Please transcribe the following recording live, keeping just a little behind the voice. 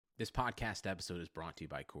This podcast episode is brought to you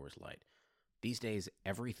by Coors Light. These days,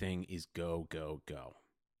 everything is go, go, go.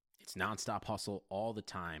 It's nonstop hustle all the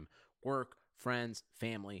time. Work, friends,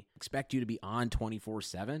 family, expect you to be on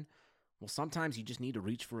 24/7. Well, sometimes you just need to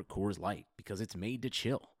reach for a Coors Light because it's made to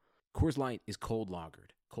chill. Coors Light is cold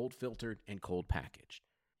lagered, cold filtered, and cold packaged.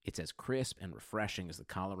 It's as crisp and refreshing as the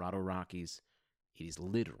Colorado Rockies. It is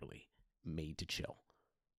literally made to chill.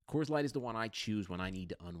 Coors Light is the one I choose when I need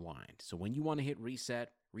to unwind. So when you want to hit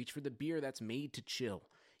reset, reach for the beer that's made to chill.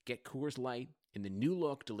 Get Coors Light in the new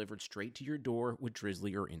look delivered straight to your door with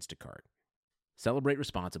Drizzly or Instacart. Celebrate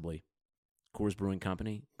responsibly. Coors Brewing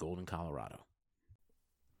Company, Golden, Colorado.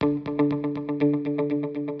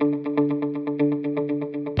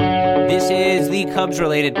 This is the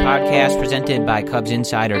Cubs-related podcast presented by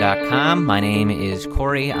CubsInsider.com. My name is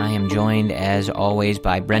Corey. I am joined, as always,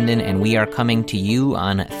 by Brendan, and we are coming to you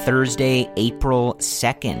on Thursday, April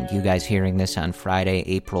 2nd. You guys hearing this on Friday,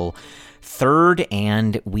 April 3rd,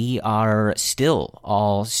 and we are still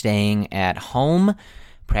all staying at home,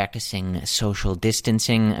 practicing social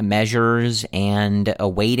distancing measures, and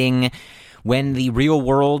awaiting when the real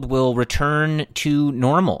world will return to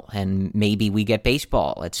normal, and maybe we get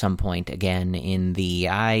baseball at some point again in the,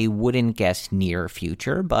 I wouldn't guess near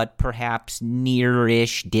future, but perhaps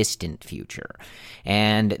near-ish distant future.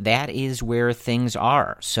 And that is where things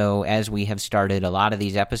are. So as we have started a lot of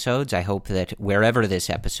these episodes, I hope that wherever this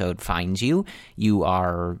episode finds you, you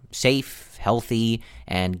are safe, healthy,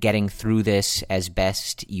 and getting through this as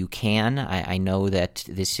best you can. I know that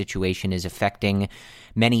this situation is affecting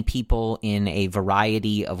many people in a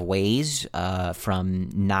variety of ways, from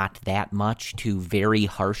not that much to very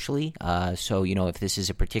harshly. So, if this is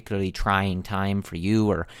a particularly trying time for you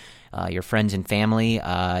or your friends and family,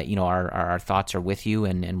 our thoughts are with you,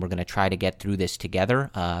 and we're going to try to get through this together.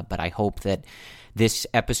 But I hope that this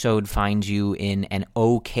episode finds you in an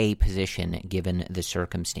okay position given the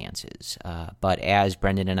circumstances. But as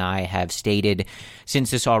Brendan and I have stated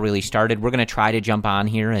since this all really started, we're going to try to jump on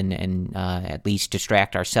here and at least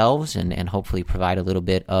distract ourselves and hopefully provide a little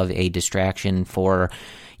bit of a distraction for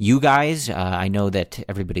you guys. I know that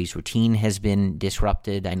everybody's routine has been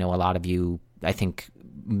disrupted. I know a lot of you, I think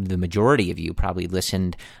the majority of you probably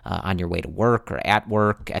listened on your way to work or at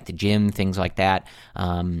work, at the gym, things like that.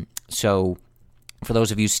 So for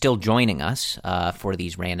those of you still joining us for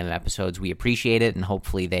these random episodes, we appreciate it, and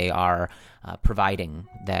hopefully they are providing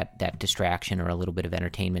that distraction or a little bit of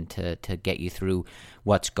entertainment to get you through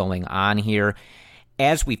what's going on here.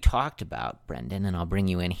 As we've talked about, Brendan, and I'll bring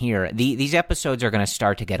you in here, these episodes are going to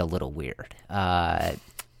start to get a little weird.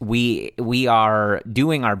 We are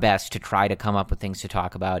doing our best to try to come up with things to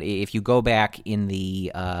talk about. If you go back in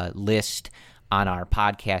the list on our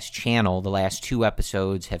podcast channel, the last two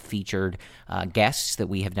episodes have featured guests that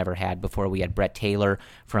we have never had before. We had Brett Taylor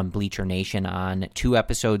from Bleacher Nation on 2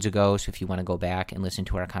 episodes ago, so if you want to go back and listen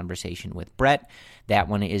to our conversation with Brett, that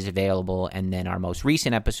one is available. And then our most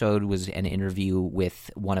recent episode was an interview with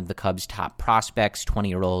one of the Cubs' top prospects,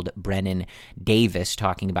 20-year-old Brennan Davis,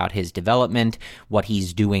 talking about his development, what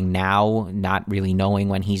he's doing now, not really knowing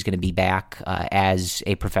when he's going to be back as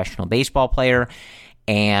a professional baseball player,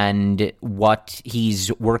 and what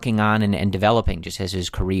he's working on and developing just as his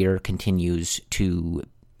career continues to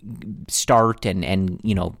start and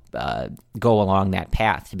go along that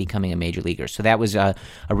path to becoming a major leaguer. So that was a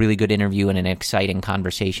really good interview and an exciting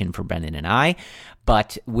conversation for Brendan and I.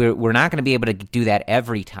 But we're not going to be able to do that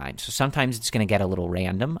every time. So sometimes it's going to get a little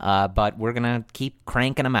random, but we're going to keep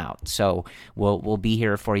cranking them out. So we'll be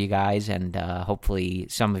here for you guys, and hopefully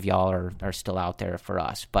some of y'all are still out there for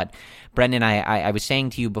us. But Brendan, I was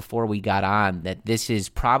saying to you before we got on that this is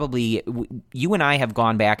probably, you and I have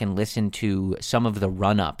gone back and listened to some of the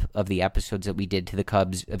run-up of the episodes that we did to the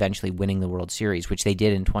Cubs eventually winning the World Series, which they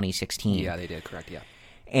did in 2016. Yeah, they did, correct, yeah.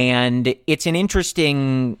 And it's an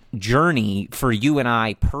interesting journey for you and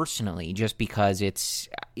I personally, just because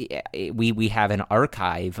we have an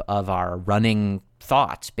archive of our running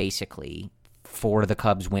thoughts, basically, for the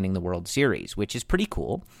Cubs winning the World Series, which is pretty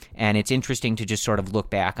cool. And it's interesting to just sort of look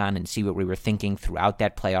back on and see what we were thinking throughout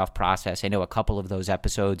that playoff process. I know a couple of those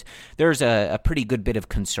episodes, there's a pretty good bit of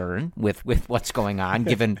concern with what's going on,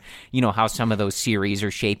 given, how some of those series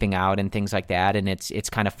are shaping out and things like that. And it's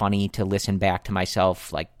kind of funny to listen back to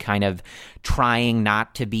myself, like kind of trying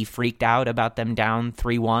not to be freaked out about them down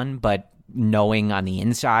 3-1, but knowing on the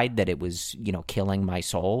inside that it was, killing my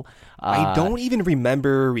soul. I don't even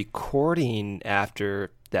remember recording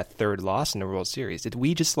after that third loss in the World Series. Did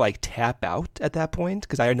we just like tap out at that point?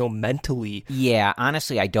 Because I know mentally. Yeah,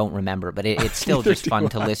 honestly, I don't remember, but it's still just fun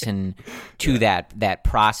to listen to that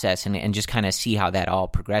process and just kind of see how that all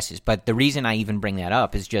progresses. But the reason I even bring that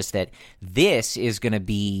up is just that this is going to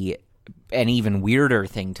be an even weirder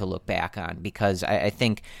thing to look back on, because I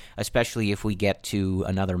think, especially if we get to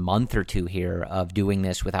another month or two here of doing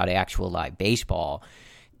this without actual live baseball,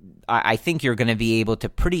 I think you're going to be able to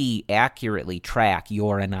pretty accurately track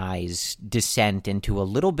your and I's descent into a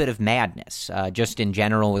little bit of madness, just in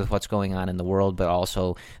general with what's going on in the world, but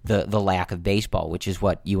also the lack of baseball, which is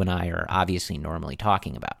what you and I are obviously normally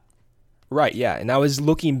talking about. Right, yeah. And I was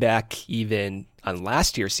looking back even on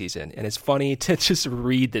last year's season, and it's funny to just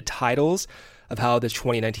read the titles of how the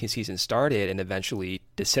 2019 season started and eventually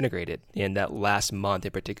disintegrated. In that last month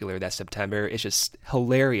in particular, that September, it's just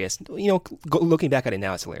hilarious. Looking back at it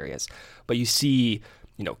now, it's hilarious. But you see,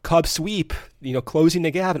 Cubs sweep, closing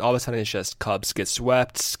the gap, and all of a sudden it's just Cubs get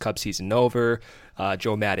swept, Cubs season over,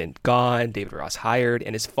 Joe Maddon gone, David Ross hired,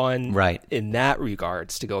 and it's fun in that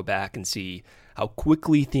regards to go back and see how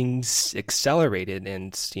quickly things accelerated,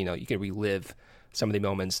 and you can relive some of the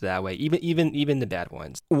moments that way, even the bad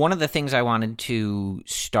ones. One of the things I wanted to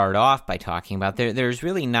start off by talking about, there's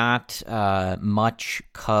really not much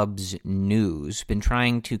Cubs news. Been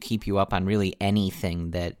trying to keep you up on really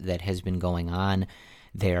anything that has been going on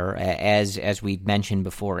there. As we've mentioned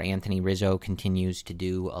before, Anthony Rizzo continues to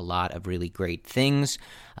do a lot of really great things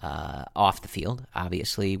off the field,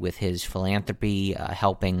 obviously, with his philanthropy,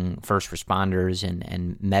 helping first responders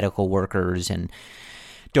and medical workers, and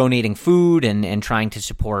donating food and trying to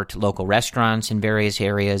support local restaurants in various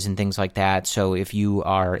areas and things like that. So if you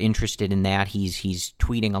are interested in that, he's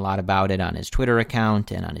tweeting a lot about it on his Twitter account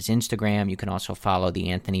and on his Instagram. You can also follow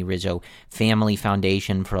the Anthony Rizzo Family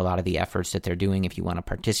Foundation for a lot of the efforts that they're doing if you want to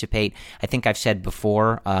participate. I think I've said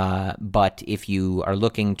before, but if you are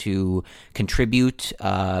looking to contribute,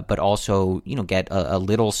 but also get a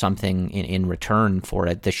little something in return for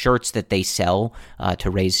it, the shirts that they sell to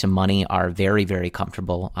raise some money are very, very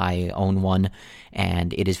comfortable. I own one,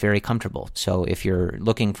 and it is very comfortable. So if you're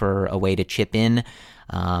looking for a way to chip in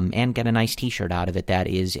and get a nice T-shirt out of it, that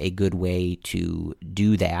is a good way to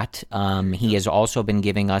do that. He has also been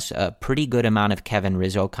giving us a pretty good amount of Kevin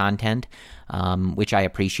Rizzo content, which I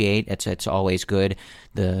appreciate. It's always good.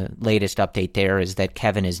 The latest update there is that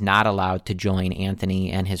Kevin is not allowed to join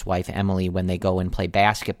Anthony and his wife Emily when they go and play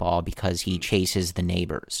basketball because he chases the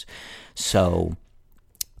neighbors. So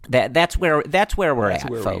That's where we're at,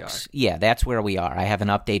 folks. Yeah, that's where we are. I have an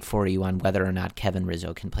update for you on whether or not Kevin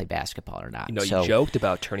Rizzo can play basketball or not. You joked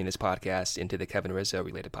about turning this podcast into the Kevin Rizzo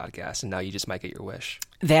related podcast, and now you just might get your wish.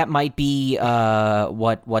 That might be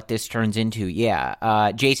what this turns into.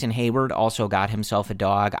 Yeah, Jason Hayward also got himself a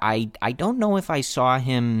dog. I don't know if I saw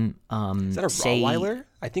him. Is that a Rottweiler?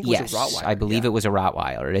 I think it was a Rottweiler. Yes, I believe it was a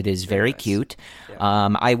Rottweiler. It is very cute. Yeah.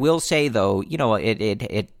 I will say though,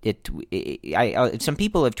 some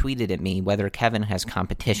people have tweeted at me whether Kevin has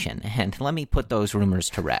competition, and let me put those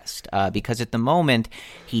rumors to rest because at the moment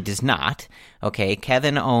he does not. Okay,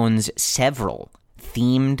 Kevin owns several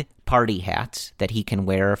themed party hats that he can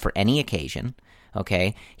wear for any occasion.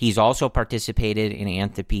 Okay, he's also participated in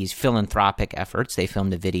Anthony's philanthropic efforts. They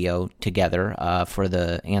filmed a video together for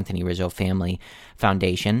the Anthony Rizzo Family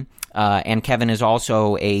Foundation, and Kevin is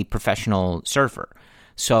also a professional surfer.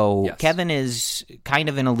 So yes. Kevin is kind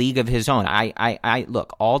of in a league of his own. I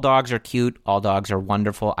look, all dogs are cute. All dogs are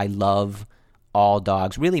wonderful. I love all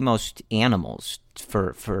dogs, really most animals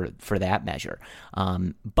for that measure.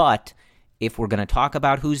 But if we're going to talk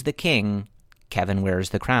about who's the king, Kevin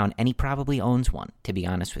wears the crown, and he probably owns one, to be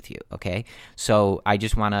honest with you, okay? So I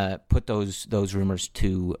just want to put those rumors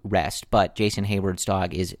to rest. But Jason Hayward's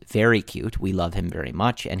dog is very cute. We love him very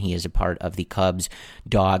much, and he is a part of the Cubs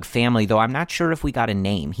dog family, though I'm not sure if we got a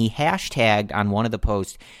name. He hashtagged on one of the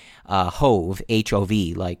posts Hove,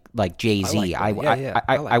 H-O-V, like Jay-Z.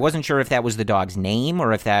 I wasn't sure if that was the dog's name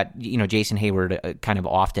or if that, Jason Hayward kind of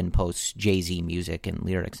often posts Jay-Z music and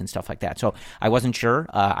lyrics and stuff like that. So I wasn't sure.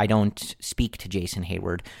 I don't speak to Jason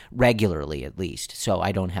Hayward regularly, at least, so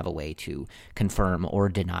I don't have a way to confirm or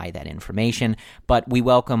deny that information. But we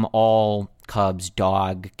welcome all Cubs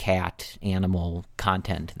dog, cat, animal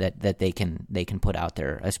content that they can put out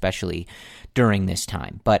there, especially during this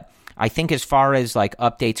time. But I think as far as like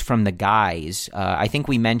updates from the guys, I think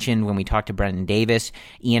we mentioned when we talked to Brendan Davis,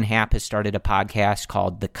 Ian Happ has started a podcast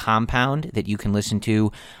called The Compound that you can listen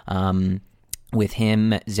to with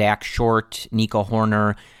him, Zach Short, Nico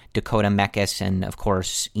Horner, Dakota Mekas, and of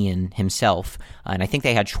course Ian himself. And I think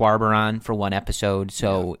they had Schwarber on for one episode.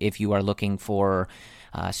 So if you are looking for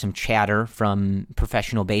some chatter from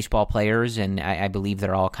professional baseball players, and I believe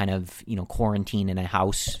they're all kind of, quarantined in a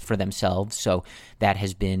house for themselves. So that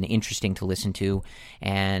has been interesting to listen to.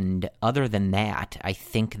 And other than that, I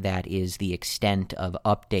think that is the extent of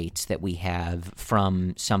updates that we have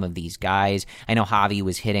from some of these guys. I know Javi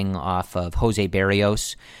was hitting off of Jose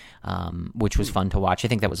Barrios, which was fun to watch. I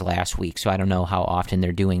think that was last week, so I don't know how often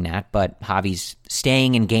they're doing that. But Javi's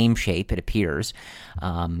staying in game shape, it appears,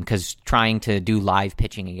 because trying to do live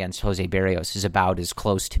pitching against Jose Barrios is about as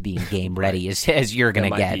close to being game ready as you're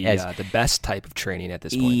going to get. As the best type of training at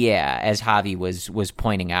this point. Yeah, as Javi was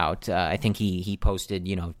pointing out. I think he posted,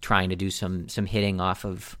 trying to do some hitting off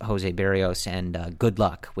of Jose Barrios, and good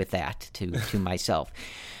luck with that to myself.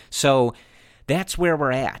 So that's where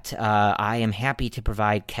we're at. I am happy to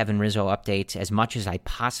provide Kevin Rizzo updates as much as I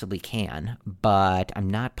possibly can, but I'm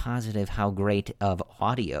not positive how great of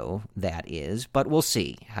audio that is, but we'll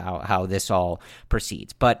see how this all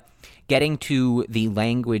proceeds. But getting to the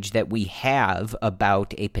language that we have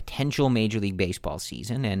about a potential Major League Baseball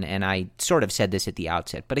season, and I sort of said this at the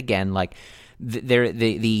outset, but again, like,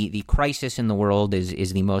 the crisis in the world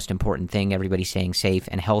is the most important thing. Everybody staying safe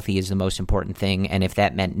and healthy is the most important thing. And if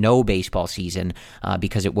that meant no baseball season,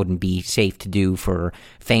 because it wouldn't be safe to do for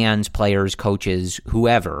fans, players, coaches,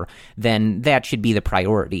 whoever, then that should be the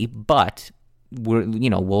priority. But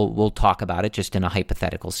we'll talk about it just in a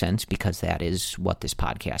hypothetical sense, because that is what this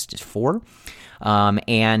podcast is for.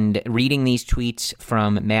 And reading these tweets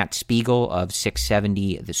from Matt Spiegel of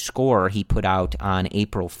 670 The Score, he put out on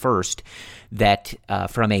April 1st that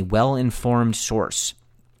from a well-informed source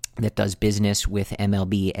that does business with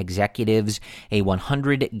MLB executives, a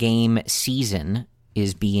 100-game season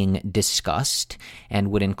is being discussed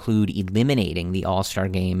and would include eliminating the All-Star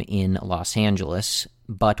Game in Los Angeles,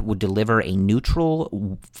 but would deliver a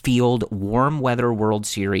neutral field warm weather World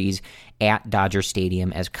Series at Dodger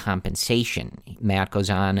Stadium as compensation. Matt goes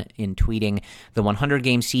on in tweeting, the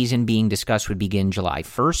 100-game season being discussed would begin July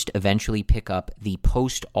 1st, eventually pick up the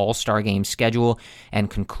post-All-Star Game schedule,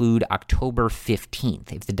 and conclude October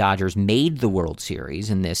 15th. If the Dodgers made the World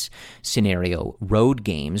Series in this scenario, road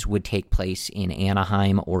games would take place in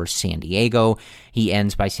Anaheim or San Diego. He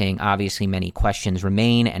ends by saying, obviously many questions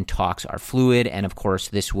remain and talks are fluid, and of course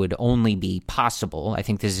this would only be possible. I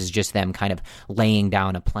think this is just them kind of laying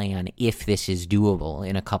down a plan if this is doable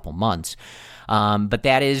in a couple months. But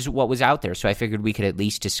that is what was out there. So I figured we could at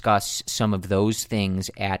least discuss some of those things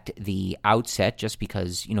at the outset, just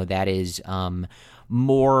because, that is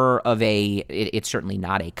more of it's certainly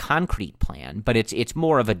not a concrete plan, but it's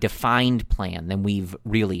more of a defined plan than we've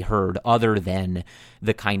really heard, other than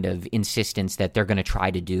the kind of insistence that they're going to try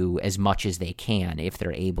to do as much as they can if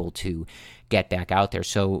they're able to get back out there.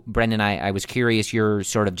 So, Brendan, I was curious your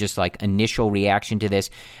sort of just like initial reaction to this.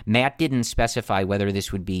 Matt didn't specify whether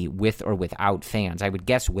this would be with or without fans. I would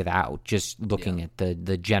guess without, just looking at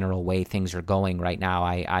the general way things are going right now.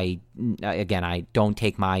 I don't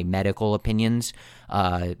take my medical opinions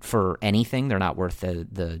for anything. They're not worth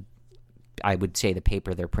the I would say the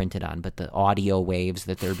paper they're printed on, but the audio waves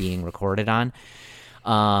that they're being recorded on.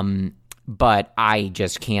 But I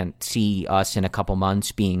just can't see us in a couple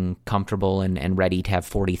months being comfortable and ready to have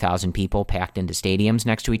 40,000 people packed into stadiums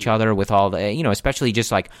next to each other with all the, especially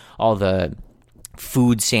just like all the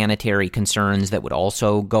food sanitary concerns that would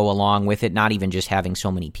also go along with it, not even just having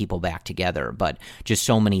so many people back together, but just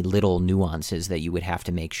so many little nuances that you would have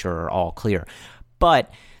to make sure are all clear.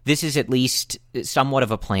 But this is at least somewhat of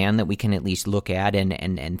a plan that we can at least look at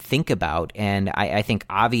and think about. And I think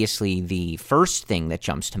obviously the first thing that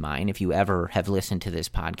jumps to mind, if you ever have listened to this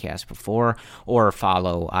podcast before or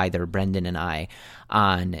follow either Brendan and I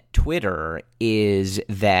on Twitter, is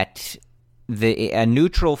that a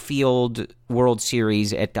neutral field World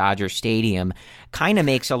Series at Dodger Stadium kind of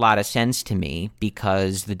makes a lot of sense to me,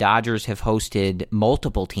 because the Dodgers have hosted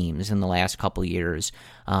multiple teams in the last couple years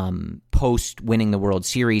post winning the World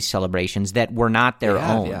Series celebrations that were not their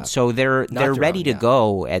own. Yeah. So they're ready to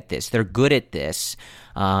go at this. They're good at this,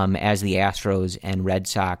 as the Astros and Red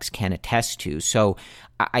Sox can attest to. So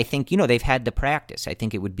I think, they've had the practice. I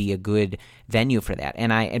think it would be a good venue for that.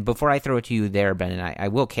 And before I throw it to you there, Brendan, I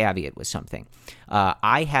will caveat with something.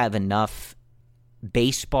 I have enough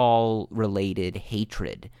baseball-related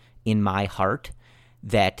hatred in my heart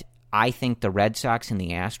that I think the Red Sox and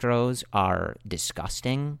the Astros are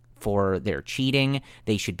disgusting for their cheating.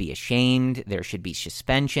 They should be ashamed. There should be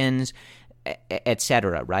suspensions,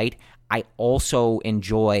 etc., right? I also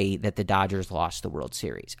enjoy that the Dodgers lost the World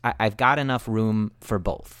Series. I've got enough room for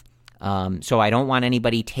both. So I don't want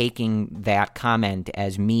anybody taking that comment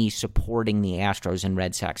as me supporting the Astros and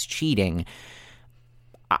Red Sox cheating.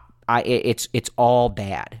 it's all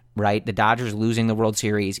bad, right? The Dodgers losing the World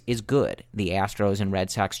Series is good. The Astros and Red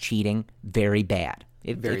Sox cheating, very bad.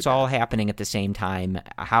 It's all happening at the same time.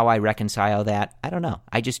 How I reconcile that, I don't know.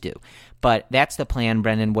 I just do. But that's the plan,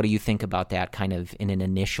 Brendan. What do you think about that kind of in an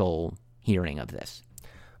initial hearing of this?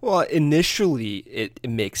 Well, initially it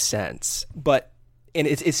makes sense, and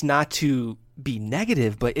it's not to be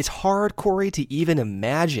negative, but it's hard, Corey, to even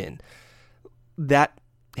imagine that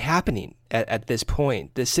happening at this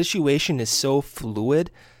point. The situation is so fluid,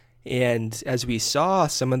 and as we saw,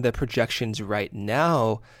 some of the projections right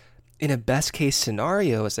now, in a best case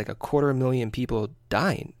scenario, it's like 250,000 people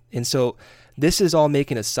dying. And so this is all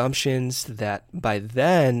making assumptions that by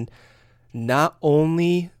then, not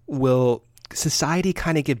only will society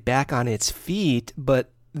kind of get back on its feet,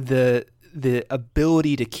 but the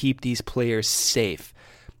ability to keep these players safe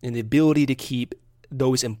and the ability to keep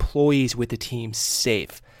those employees with the team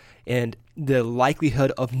safe and the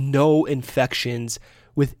likelihood of no infections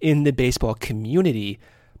within the baseball community,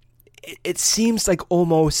 it seems like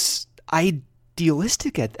almost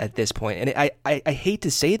idealistic at this point. And I hate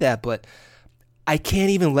to say that, but I can't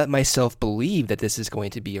even let myself believe that this is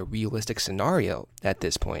going to be a realistic scenario at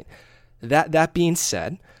this point. That being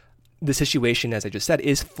said, the situation, as I just said,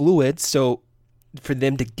 is fluid. So for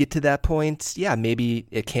them to get to that point, yeah, maybe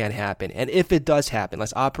it can happen. And if it does happen,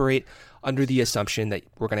 let's operate under the assumption that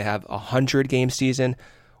we're going to have a 100-game season.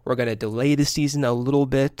 We're going to delay the season a little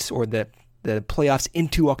bit, or the playoffs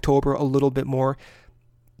into October a little bit more.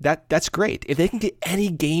 That's great. If they can get any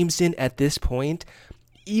games in at this point,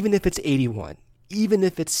 even if it's 81, even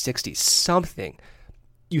if it's 60, something,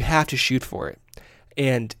 you have to shoot for it.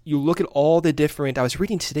 And you look at all the different, I was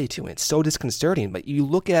reading today too, and it's so disconcerting, but you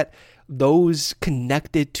look at those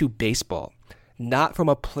connected to baseball, not from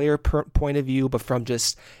a player point of view, but from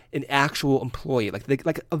just an actual employee,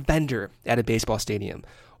 like a vendor at a baseball stadium,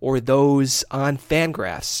 or those on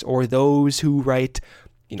Fangraphs, or those who write,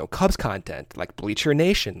 Cubs content, like Bleacher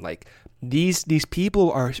Nation. Like these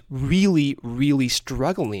people are really, really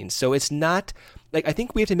struggling. So it's not, like, I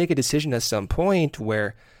think we have to make a decision at some point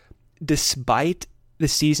where, despite the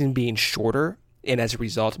season being shorter, and as a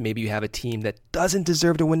result, maybe you have a team that doesn't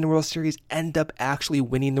deserve to win the World Series end up actually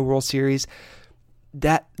winning the World Series,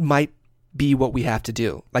 that might be what we have to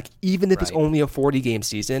do. Like, even if it's only a 40-game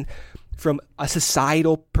season, from a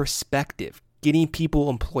societal perspective, getting people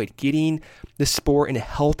employed, getting the sport in a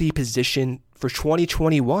healthy position for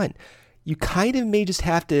 2021, you kind of may just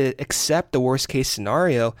have to accept the worst-case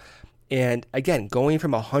scenario. And again, going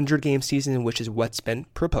from a 100-game season, which is what's been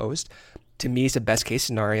proposed, to me is the best-case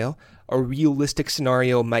scenario. A realistic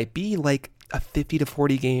scenario might be like a 50 to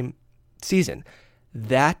 40-game season.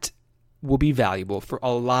 That will be valuable for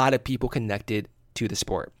a lot of people connected to the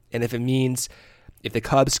sport. And if it means if the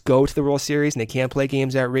Cubs go to the World Series and they can't play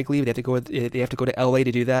games at Wrigley, they have to go to LA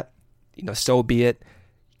to do that, so be it.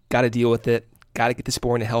 Got to deal with it. Got to get the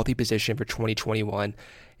sport in a healthy position for 2021.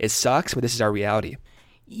 It sucks, but this is our reality.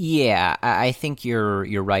 Yeah, I think you're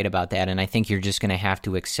right about that, and I think you're just going to have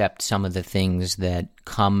to accept some of the things that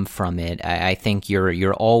come from it. I think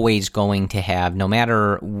you're always going to have, no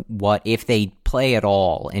matter what, if they play at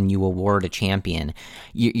all and you award a champion,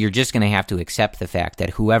 you're just going to have to accept the fact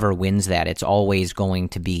that whoever wins that, it's always going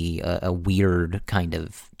to be a weird kind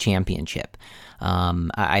of championship.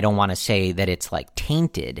 I don't want to say that it's like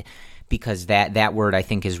tainted, because that word, I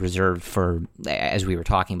think, is reserved for, as we were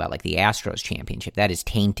talking about, like the Astros championship. That is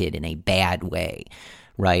tainted in a bad way,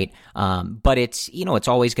 right? But it's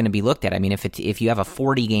always going to be looked at. I mean, if you have a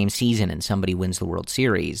 40-game season and somebody wins the World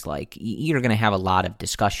Series, like, you're going to have a lot of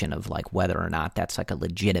discussion of like whether or not that's like a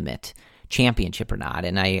legitimate championship or not.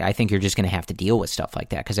 And I think you're just going to have to deal with stuff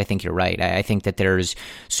like that, because I think you're right. I think that there's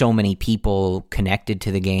so many people connected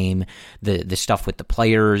to the game, the stuff with the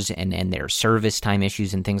players and their service time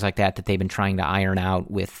issues and things like that they've been trying to iron out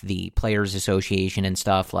with the Players Association and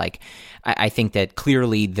stuff. Like, I think that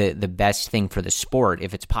clearly the best thing for the sport,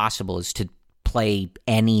 if it's possible, is to play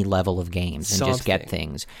any level of games and just get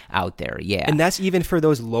things out there. Yeah. And that's even for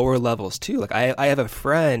those lower levels too. Like I have a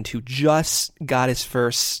friend who just got his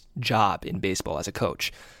first job in baseball as a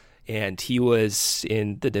coach, and he was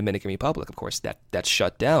in the Dominican Republic. Of course, that's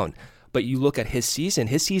shut down. But you look at his season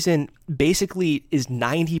basically is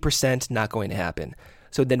 90% not going to happen.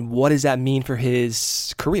 So then what does that mean for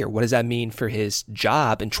his career? What does that mean for his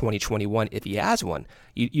job in 2021 if he has one?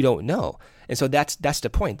 You don't know. And so that's the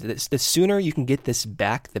point. The sooner you can get this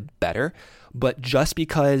back, the better. But just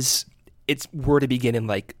because were to begin in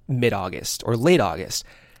like mid-August or late August,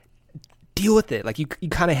 deal with it. Like you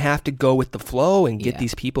kind of have to go with the flow and get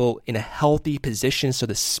these people in a healthy position so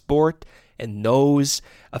the sport and those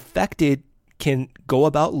affected can go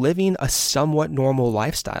about living a somewhat normal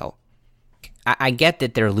lifestyle. I get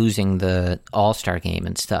that they're losing the All-Star game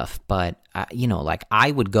and stuff, but, like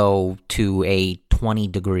I would go to a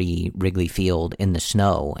 20-degree Wrigley Field in the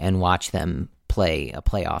snow and watch them play a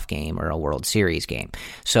playoff game or a World Series game.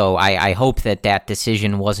 So I hope that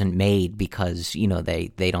decision wasn't made because,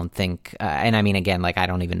 they don't think, and I mean, again, like I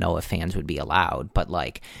don't even know if fans would be allowed, but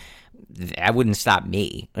like, that wouldn't stop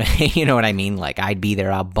me. You know what I mean? Like I'd be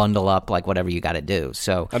there, I'll bundle up, like whatever you got to do.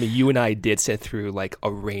 So I mean, you and I did sit through like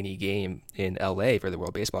a rainy game in LA for the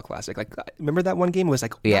World Baseball Classic. Like, remember that one game? It was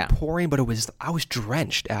like not pouring, but I was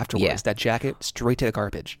drenched afterwards. Yeah. That jacket straight to the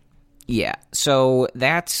garbage. Yeah, so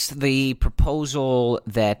that's the proposal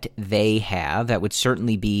that they have. That would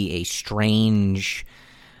certainly be a strange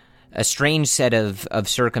set of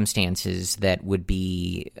circumstances that would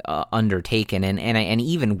be undertaken, and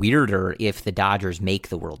even weirder if the Dodgers make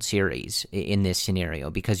the World Series in this scenario,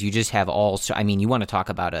 because you just have you want to talk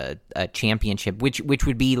about a championship, which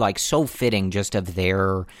would be like so fitting just of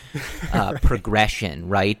their progression,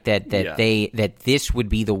 right? That this would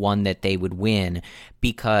be the one that they would win.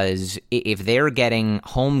 Because if they're getting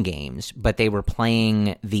home games, but they were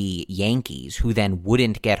playing the Yankees, who then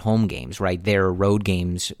wouldn't get home games, right? Their road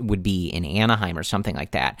games would be in Anaheim or something like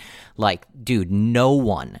that. Like, dude, no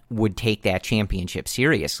one would take that championship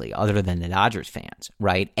seriously other than the Dodgers fans,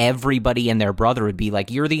 right? Everybody and their brother would be like,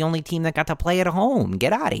 you're the only team that got to play at home.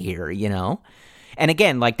 Get out of here, And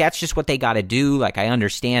again, like that's just what they got to do. Like I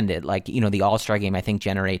understand it. Like, the All-Star game, I think,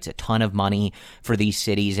 generates a ton of money for these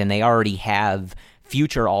cities, and they already have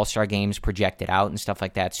future All-Star games projected out and stuff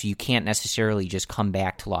like that, so you can't necessarily just come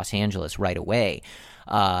back to Los Angeles right away.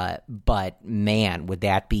 But man, would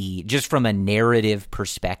that be, just from a narrative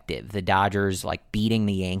perspective, the Dodgers like beating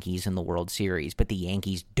the Yankees in the World Series, but the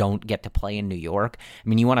Yankees don't get to play in New York. I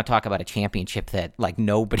mean, you want to talk about a championship that like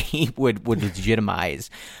nobody would legitimize.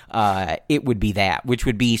 It would be that, which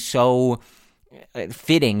would be so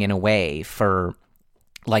fitting in a way for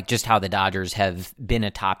like just how the Dodgers have been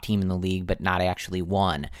a top team in the league but not actually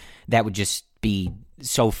won. That would just be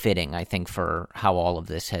so fitting, I think, for how all of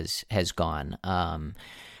this has gone.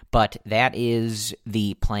 But that is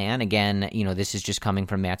the plan. Again, this is just coming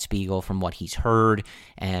from Matt Spiegel, from what he's heard,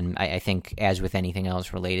 and I think, as with anything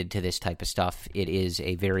else related to this type of stuff, it is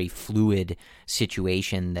a very fluid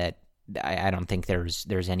situation that I don't think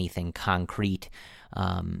there's anything concrete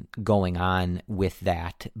going on with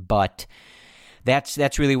that. But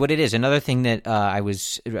that's really what it is. Another thing that I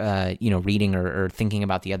was reading or thinking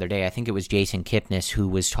about the other day, I think it was Jason Kipnis who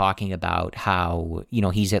was talking about how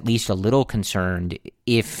he's at least a little concerned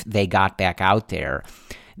if they got back out there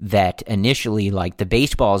that initially, like, the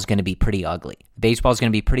baseball is going to be pretty ugly. Baseball is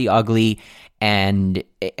going to be pretty ugly, and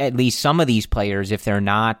at least some of these players, if they're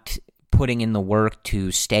not putting in the work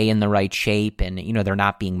to stay in the right shape, and they're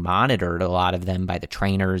not being monitored, a lot of them, by the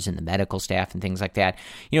trainers and the medical staff and things like that,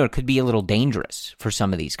 it could be a little dangerous for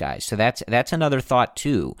some of these guys. So that's another thought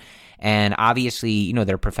too. And obviously,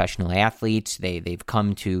 they're professional athletes. They've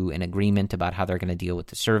come to an agreement about how they're going to deal with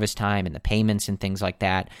the service time and the payments and things like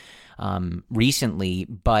that recently,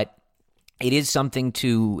 but it is something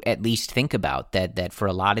to at least think about, that for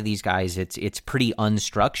a lot of these guys, it's pretty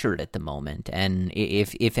unstructured at the moment. And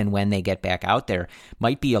if and when they get back out there,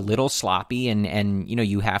 might be a little sloppy, and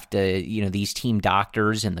you have to, these team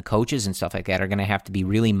doctors and the coaches and stuff like that are going to have to be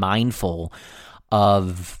really mindful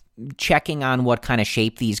of checking on what kind of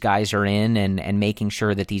shape these guys are in, and making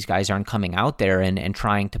sure that these guys aren't coming out there and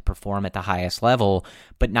trying to perform at the highest level,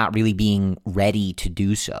 but not really being ready to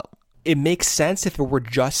do so. It makes sense if it were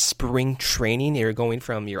just spring training. You're going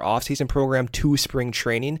from your off-season program to spring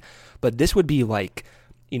training. But this would be like,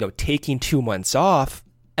 taking 2 months off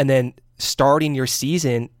and then starting your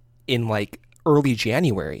season in like early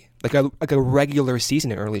January, like a regular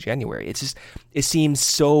season in early January. It seems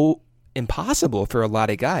so impossible for a lot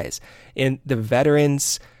of guys. And the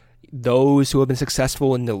veterans, those who have been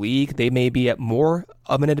successful in the league, they may be at more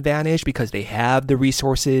of an advantage because they have the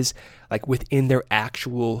resources like within their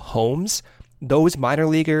actual homes. Those minor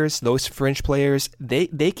leaguers, those fringe players,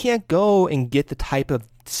 they can't go and get the type of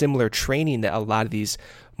similar training that a lot of these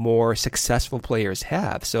more successful players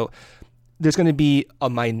have. So there's going to be a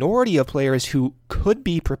minority of players who could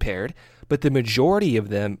be prepared, but the majority of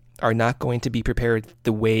them are not going to be prepared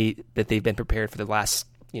the way that they've been prepared for the last,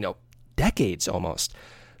 decades almost.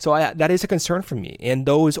 So that is a concern for me. And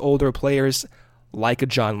those older players like a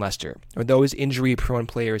John Lester, or those injury-prone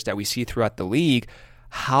players that we see throughout the league,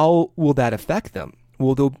 how will that affect them?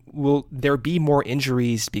 Will there be more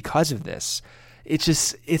injuries because of this?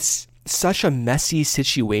 It's such a messy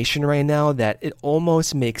situation right now that it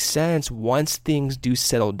almost makes sense once things do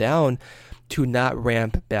settle down to not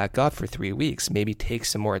ramp back up for 3 weeks. Maybe take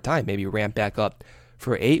some more time. Maybe ramp back up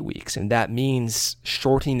for 8 weeks. And that means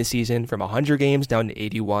shortening the season from 100 games down to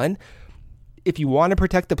 81. If you want to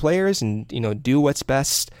protect the players and, do what's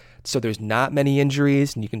best so there's not many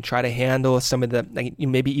injuries and you can try to handle some of the,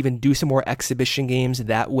 maybe even do some more exhibition games.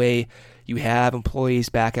 That way you have employees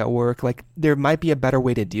back at work. Like, there might be a better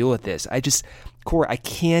way to deal with this. Corey, I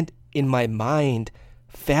can't in my mind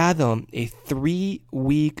fathom a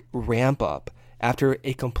 3-week ramp up after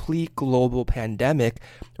a complete global pandemic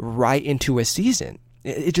right into a season.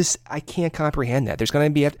 I can't comprehend that. There's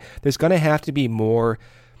going to have to be more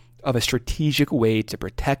of a strategic way to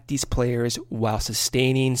protect these players while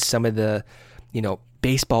sustaining some of the,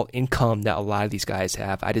 baseball income that a lot of these guys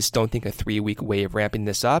have. I just don't think a 3-week way of ramping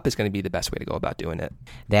this up is going to be the best way to go about doing it.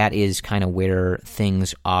 That is kind of where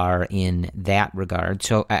things are in that regard.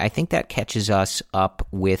 So I think that catches us up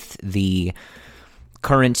with the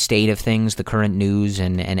current state of things, the current news,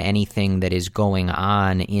 and anything that is going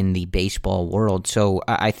on in the baseball world. So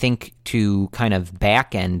I think to kind of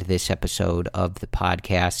back end this episode of the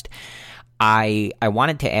podcast, I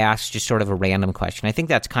wanted to ask just sort of a random question. I think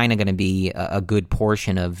that's kind of going to be a good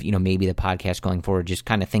portion of, maybe the podcast going forward, just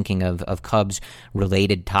kind of thinking of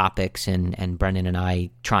Cubs-related topics and Brendan and I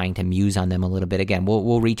trying to muse on them a little bit. Again,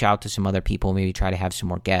 we'll reach out to some other people, maybe try to have some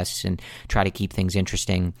more guests and try to keep things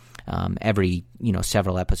interesting every,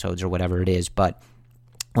 several episodes or whatever it is. But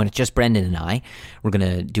when it's just Brendan and I, we're going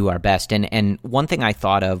to do our best. And one thing I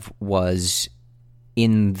thought of was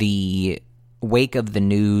in the wake of the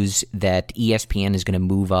news that ESPN is going to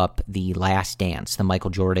move up The Last Dance, the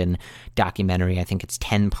Michael Jordan documentary. I think it's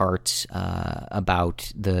 10 parts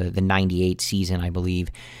about the 98 season, I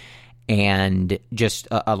believe, and just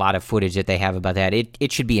a lot of footage that they have about that.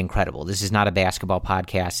 It should be incredible. This is not a basketball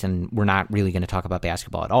podcast, and we're not really going to talk about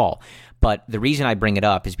basketball at all. But the reason I bring it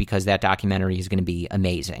up is because that documentary is going to be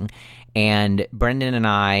amazing. And Brendan and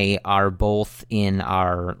I are both in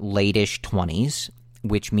our late-ish 20s,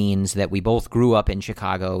 which means that we both grew up in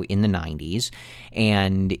Chicago in the 90s.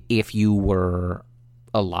 And if you were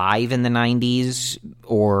alive in the 90s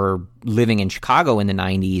or living in Chicago in the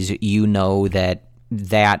 90s, you know that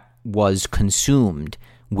was consumed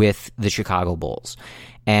with the Chicago Bulls.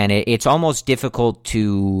 And it's almost difficult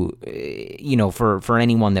to, for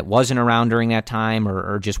anyone that wasn't around during that time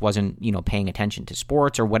or just wasn't, paying attention to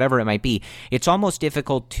sports or whatever it might be, it's almost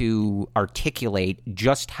difficult to articulate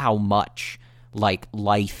just how much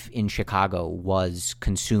life in Chicago was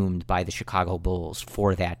consumed by the Chicago Bulls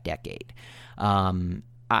for that decade. I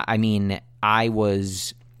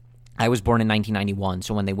was born in 1991,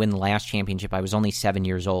 so when they win the last championship, I was only 7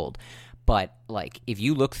 years old. But if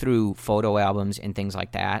you look through photo albums and things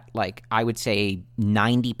like that, I would say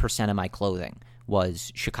 90% of my clothing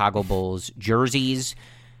was Chicago Bulls jerseys,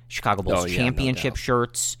 Chicago Bulls championship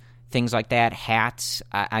shirts, things like that, hats.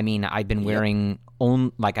 I've been wearing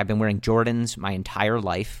I've been wearing Jordans my entire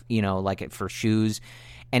life, for shoes,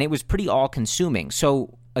 and it was pretty all-consuming.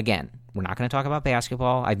 So again, we're not going to talk about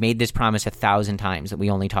basketball. I've made this promise 1,000 times that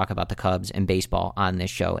we only talk about the Cubs and baseball on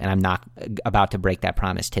this show, and I'm not about to break that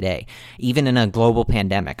promise today. Even in a global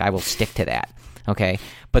pandemic, I will stick to that. Okay,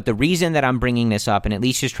 but the reason that I'm bringing this up, and at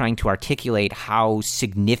least just trying to articulate how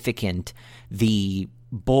significant the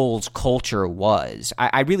Bulls culture was,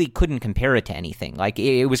 I really couldn't compare it to anything.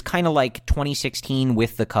 It was kind of like 2016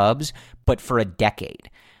 with the Cubs, but for a decade,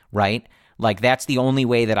 right? That's the only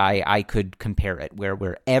way that I could compare it,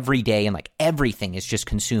 where every day and everything is just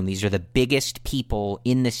consumed. These are the biggest people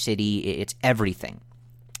in the city. It's everything.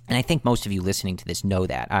 And I think most of you listening to this know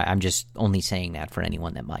that. I'm just only saying that for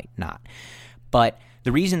anyone that might not. But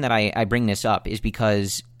the reason that I bring this up is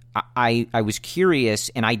because I was curious,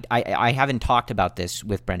 and I haven't talked about this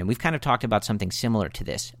with Brendan. We've kind of talked about something similar to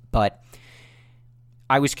this, but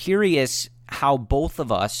I was curious how both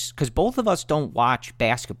of us, because both of us don't watch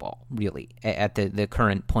basketball really at the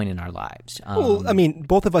current point in our lives.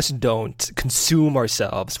 Both of us don't consume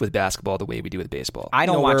ourselves with basketball the way we do with baseball. I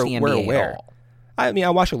don't watch the NBA at all. I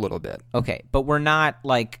watch a little bit. Okay, but we're not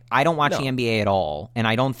I don't watch the NBA at all, and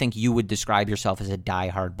I don't think you would describe yourself as a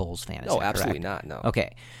diehard Bulls fan. No, absolutely not. No.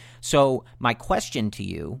 Okay, so my question to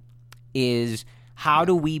you is, how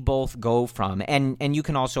do we both go from, and you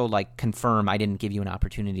can also confirm, I didn't give you an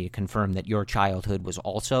opportunity to confirm that your childhood was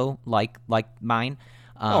also like mine.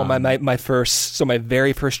 My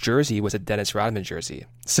very first jersey was a Dennis Rodman jersey.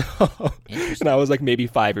 So, and I was maybe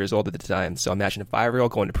 5 years old at the time. So imagine a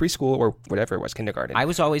 5-year-old going to preschool or whatever it was, kindergarten. I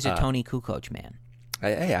was always a Tony Kukoc man. I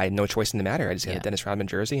had no choice in the matter. I just had a Dennis Rodman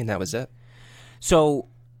jersey, and that was it. So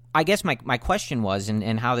I guess my question was,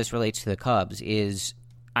 and how this relates to the Cubs, is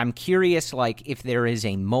I'm curious, like, if there is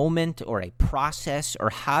a moment or a process, or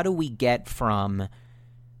how do we get from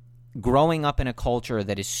growing up in a culture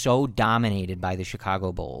that is so dominated by the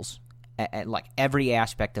Chicago Bulls, like every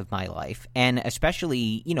aspect of my life, and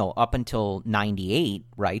especially, up until 98,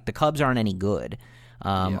 right? The Cubs aren't any good,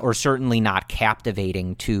 or certainly not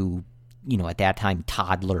captivating to, at that time,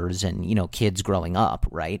 toddlers and, kids growing up,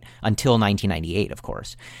 right? Until 1998, of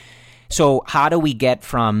course. So how do we get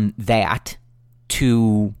from that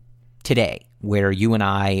to today, where you and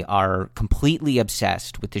I are completely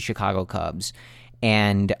obsessed with the Chicago Cubs,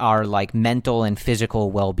 and our like mental and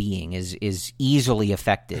physical well-being is easily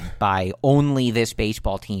affected by only this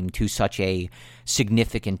baseball team to such a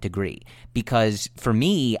significant degree? Because for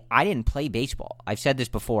me, I didn't play baseball. I've said this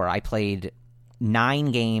before. I played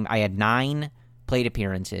I had 9 plate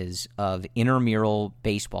appearances of intramural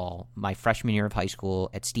baseball my freshman year of high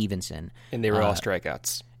school at Stevenson. And they were all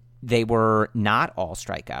strikeouts. They were not all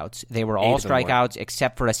strikeouts. They were all strikeouts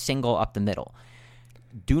except for a single up the middle.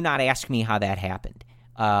 Do not ask me how that happened.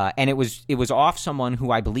 And it was off someone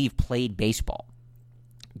who I believe played baseball.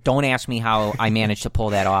 Don't ask me how I managed to pull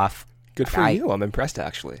that off. Good for you. I'm impressed,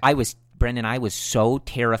 actually. Brendan, I was so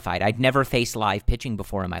terrified. I'd never faced live pitching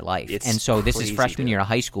before in my life. This is freshman year of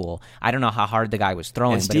high school. I don't know how hard the guy was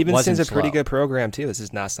throwing, and but it wasn't Stevenson's a pretty good program, too. This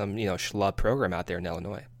is not some, schlub program out there in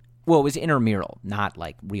Illinois. Well, it was intramural, not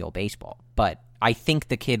like real baseball. But I think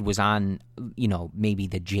the kid was on, maybe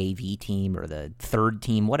the JV team or the third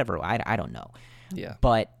team, whatever. I don't know. Yeah.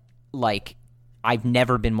 But, like, I've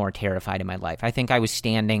never been more terrified in my life. I think I was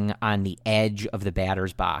standing on the edge of the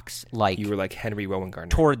batter's box. Like, you were like Henry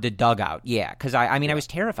Rowan-Gardner. Toward the dugout, yeah. Because, I was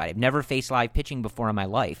terrified. I've never faced live pitching before in my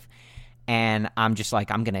life. And I'm just like,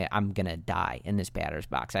 I'm gonna die in this batter's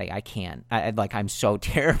box. I can't. I'm so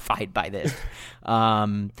terrified by this.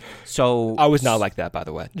 So I was not like that, by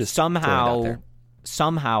the way. Just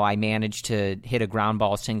somehow I managed to hit a ground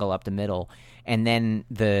ball single up the middle, and then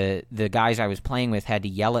the guys I was playing with had to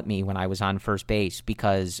yell at me when I was on first base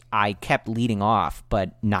because I kept leading off,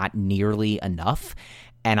 but not nearly enough.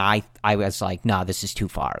 And I was like, no, this is too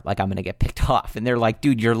far. Like, I'm going to get picked off. And they're like,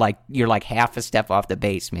 dude, you're like half a step off the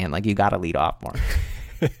base, man. Like, you got to lead off more.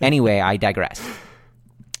 Anyway, I digress.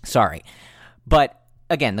 Sorry. But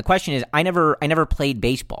again, the question is, I never played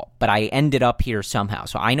baseball, but I ended up here somehow.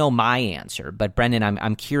 So I know my answer, but Brendan,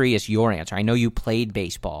 I'm curious your answer. I know you played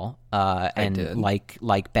baseball, and did.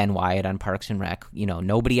 like Ben Wyatt on Parks and Rec,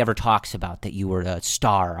 nobody ever talks about that you were a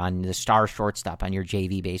star shortstop on your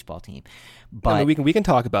JV baseball team. But we can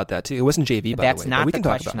talk about that too. It wasn't JV, by the way. That's not the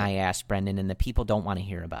question I asked, Brendan, and the people don't want to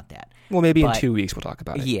hear about that. Well, maybe in 2 weeks we'll talk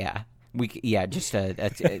about it. Yeah. Just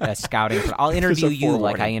a scouting. I'll interview you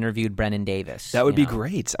like I interviewed Brennan Davis. That would be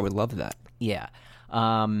great. I would love that. Yeah.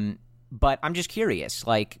 But I'm just curious.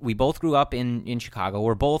 Like, we both grew up in Chicago.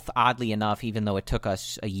 We're both, oddly enough, even though it took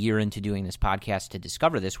us a year into doing this podcast to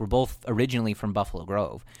discover this, we're both originally from Buffalo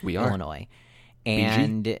Grove, Illinois.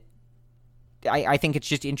 And I think it's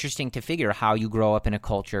just interesting to figure how you grow up in a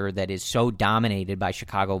culture that is so dominated by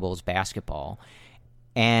Chicago Bulls basketball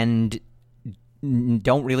and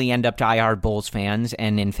don't really end up diehard Bulls fans,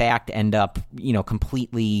 and in fact end up,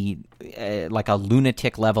 completely like a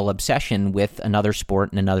lunatic level obsession with another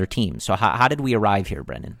sport and another team. So how did we arrive here,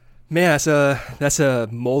 Brendan? Man, that's a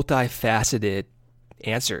multifaceted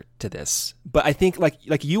answer to this. But I think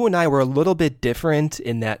like you and I were a little bit different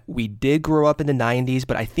in that we did grow up in the 90s,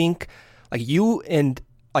 but I think like you and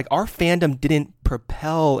like our fandom didn't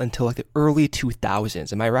propel until like the early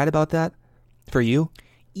 2000s. Am I right about that for you?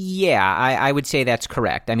 Yeah, I would say that's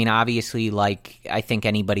correct. I mean, obviously, like I think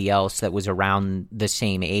anybody else that was around the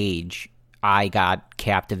same age, I got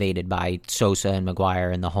captivated by Sosa and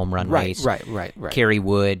McGwire in the home run race. Right. Kerry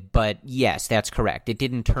Wood. But yes, that's correct. It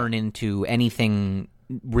didn't turn into anything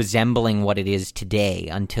resembling what it is today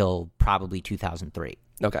until probably 2003.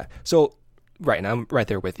 Okay. So, right, and I'm right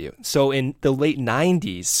there with you. So in the late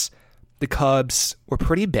 90s, the Cubs were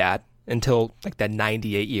pretty bad until like that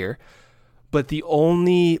 98 year. But the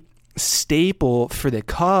only staple for the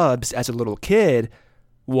Cubs as a little kid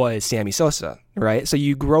was Sammy Sosa, right? So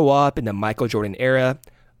you grow up in the Michael Jordan era,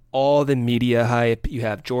 all the media hype, you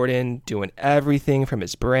have Jordan doing everything from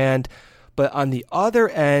his brand. But on the other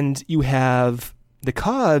end, you have the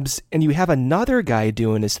Cubs, and you have another guy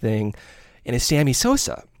doing his thing, and it's Sammy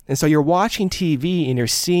Sosa. And so you're watching TV and you're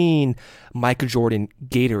seeing Michael Jordan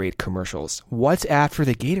Gatorade commercials. What's after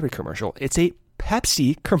the Gatorade commercial? It's a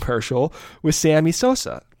Pepsi commercial with Sammy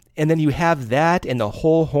Sosa. And then you have that and the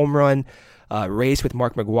whole home run race with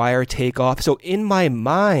Mark McGwire take off. So in my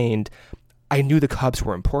mind, I knew the Cubs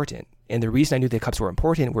were important. And the reason I knew the Cubs were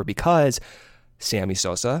important were because Sammy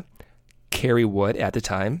Sosa, Kerry Wood at the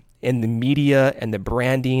time, and the media and the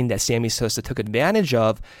branding that Sammy Sosa took advantage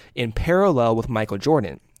of in parallel with Michael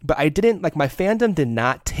Jordan. But I didn't, like, my fandom did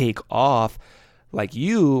not take off like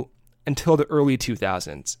you until the early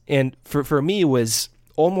 2000s. And for me, it was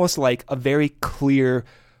almost like a very clear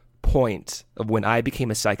point of when I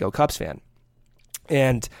became a psycho Cubs fan.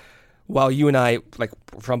 And while you and I, like,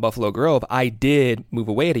 from Buffalo Grove, I did move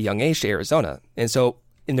away at a young age to Arizona. And so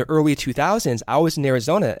in the early 2000s, I was in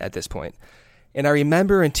Arizona at this point. And I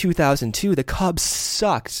remember in 2002, the Cubs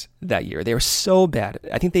sucked that year. They were so bad.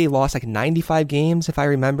 I think they lost like 95 games, if I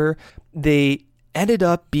remember. They ended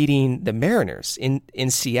up beating the Mariners in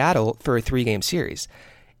Seattle for a 3-game series.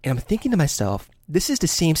 And I'm thinking to myself, this is the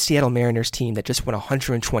same Seattle Mariners team that just won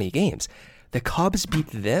 120 games. The Cubs beat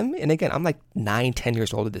them. And again, I'm like 9, 10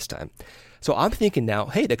 years old at this time. So I'm thinking now,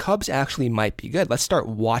 hey, the Cubs actually might be good. Let's start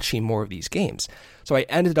watching more of these games. So I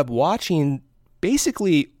ended up watching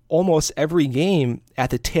basically almost every game at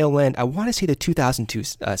the tail end. I want to say the 2002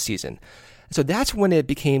 season. So that's when it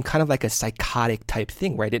became kind of like a psychotic type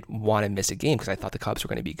thing where I didn't want to miss a game because I thought the Cubs were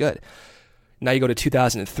going to be good. Now you go to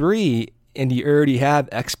 2003 and you already have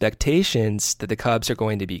expectations that the Cubs are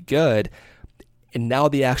going to be good. And now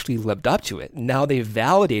they actually lived up to it. Now they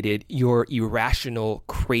validated your irrational,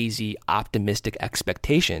 crazy, optimistic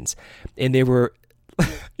expectations. And they were,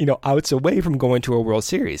 outs away from going to a World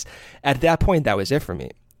Series. At that point, that was it for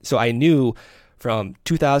me. So I knew from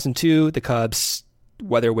 2002, the Cubs,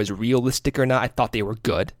 whether it was realistic or not, I thought they were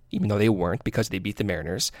good, even though they weren't because they beat the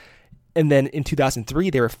Mariners. And then in 2003,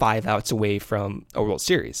 they were 5 outs away from a World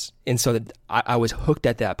Series. And so I was hooked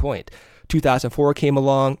at that point. 2004 came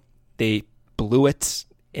along, they blew it,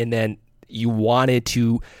 and then you wanted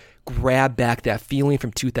to grab back that feeling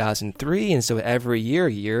from 2003. And so every year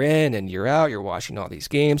in and year out, you're watching all these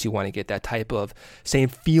games. You want to get that type of same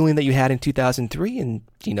feeling that you had in 2003. And,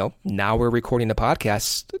 now we're recording the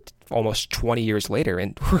podcast almost 20 years later,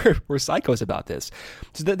 and we're psychos about this.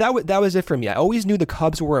 So that was it for me. I always knew the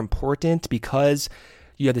Cubs were important because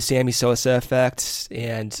you had the Sammy Sosa effect,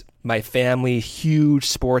 and my family, huge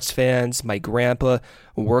sports fans. My grandpa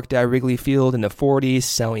worked at Wrigley Field in the 40s,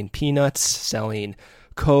 selling peanuts, selling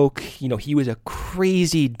Coke. He was a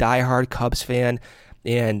crazy diehard Cubs fan,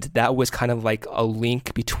 and that was kind of like a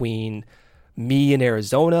link between me in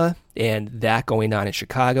Arizona and that going on in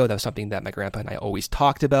Chicago. That was something that my grandpa and I always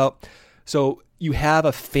talked about. So you have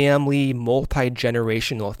a family,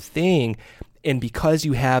 multi-generational thing, and because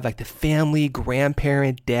you have like the family,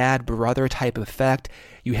 grandparent, dad, brother type effect,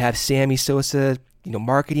 you have Sammy Sosa,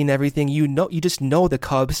 marketing everything. You just know the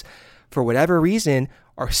Cubs, for whatever reason,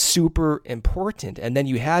 are super important. And then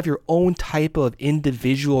you have your own type of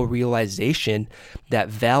individual realization that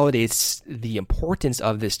validates the importance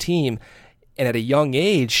of this team. And at a young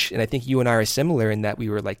age, and I think you and I are similar in that we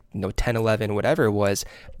were like 10, 11, whatever it was,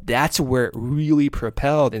 that's where it really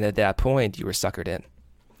propelled. And at that point, you were suckered in.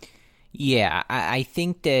 Yeah, I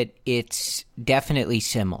think that it's definitely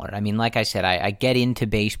similar. I mean, like I said, I get into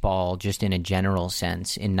baseball just in a general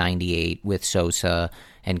sense in 98 with Sosa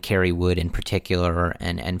and Kerry Wood in particular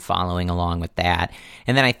and following along with that.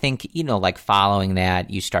 And then I think, like following that,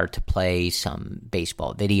 you start to play some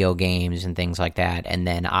baseball video games and things like that. And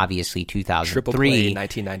then obviously 2003. Triple Play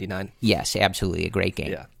 1999. Yes, absolutely. A great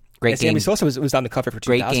game. Yeah. Great and game. Sammy Sosa was on the cover for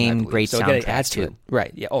 2000. Great game, great so soundtrack again, it adds to too. it.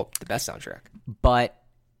 Right. Yeah. Oh, the best soundtrack. But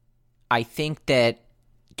I think that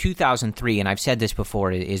 2003, and I've said this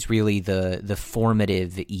before, is really the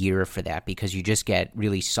formative year for that because you just get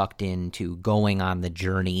really sucked into going on the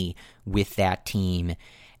journey with that team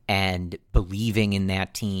and believing in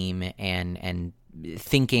that team and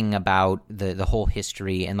thinking about the whole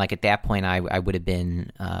history. And like at that point, I would have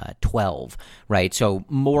been 12, right? So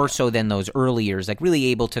more so than those early years, like really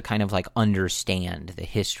able to kind of like understand the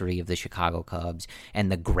history of the Chicago Cubs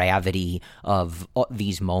and the gravity of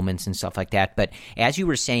these moments and stuff like that. But as you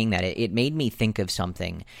were saying that, it made me think of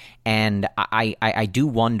something. And I do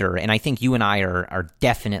wonder, and I think you and I are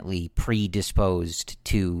definitely predisposed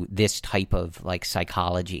to this type of like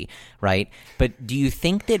psychology, right? But do you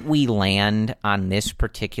think that we land on this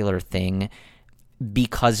particular thing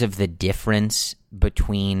because of the difference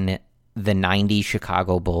between the 90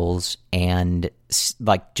 Chicago Bulls and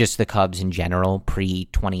like just the Cubs in general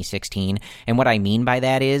pre-2016? And what I mean by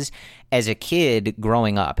that is, as a kid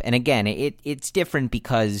growing up, and again, it's different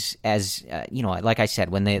because as, like I said,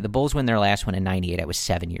 when the Bulls win their last one in 98, I was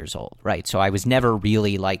 7 years old, right? So I was never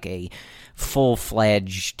really like a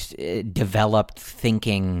full-fledged, developed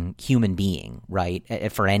thinking human being,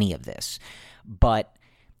 right, for any of this. But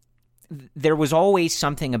there was always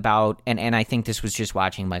something about, and I think this was just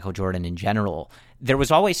watching Michael Jordan in general, there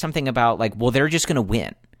was always something about like, well, they're just going to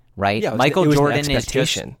win, right? Yeah, Michael it was Jordan an is just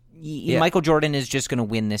expectation. Michael Jordan is just going to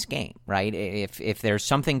win this game, right? If there's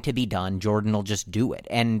something to be done, Jordan will just do it.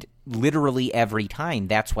 And literally every time,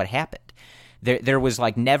 that's what happened. There was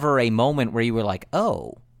like never a moment where you were like,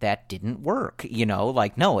 oh, that didn't work.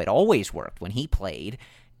 Like, no, it always worked when he played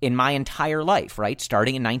in my entire life, right?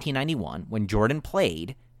 Starting in 1991, when Jordan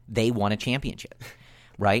played, they won a championship,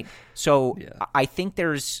 right? So I think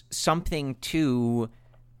there's something to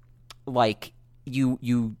like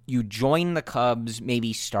you join the Cubs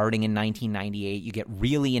maybe starting in 1998. You get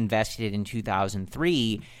really invested in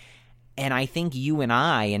 2003. And I think you and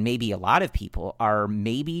I, and maybe a lot of people, are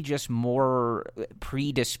maybe just more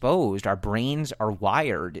predisposed. Our brains are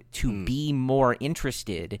wired to be more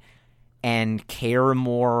interested and care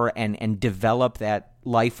more and develop that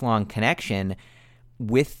lifelong connection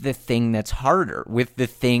with the thing that's harder, with the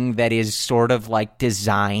thing that is sort of like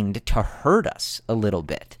designed to hurt us a little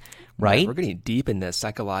bit. Right? Yeah, we're getting deep in the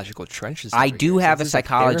psychological trenches. I do have a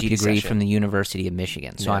psychology degree session from the University of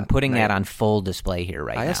Michigan, so I'm putting that on full display here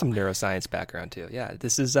right now. I have some neuroscience background too. Yeah,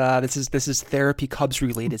 this is therapy Cubs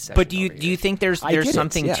related session. But do you think there's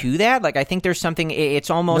something to that? Like I think there's something. It's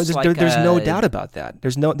almost there's no doubt about that.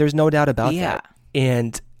 There's no doubt about that.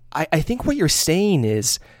 And I think what you're saying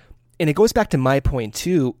is, and it goes back to my point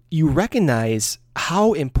too. You recognize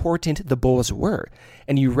how important the Bulls were,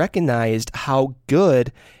 and you recognized how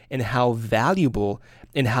good and how valuable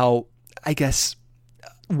and how, I guess,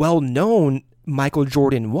 well-known Michael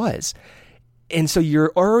Jordan was. And so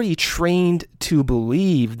you're already trained to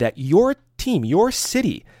believe that your team, your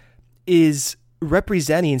city, is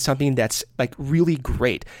representing something that's like really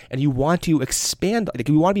great. And you want to expand, like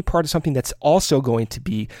you want to be part of something that's also going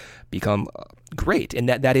to become great. And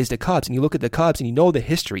that is the Cubs. And you look at the Cubs and you know the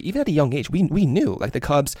history. Even at a young age, we knew like the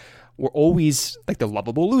Cubs were always like the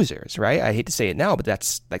lovable losers, right? I hate to say it now, but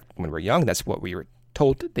that's like when we were young, that's what we were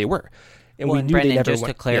told they were. And we knew Brendan, they never just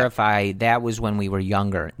to clarify, that was when we were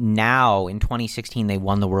younger. Now, in 2016, they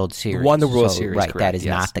won the World Series. Won the World Series, right? correct. That is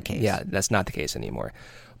not the case. Yeah, that's not the case anymore.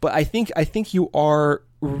 But I think you are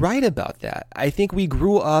right about that. I think we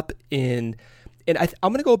grew up in, and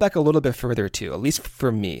I'm going to go back a little bit further too, at least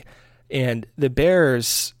for me. And the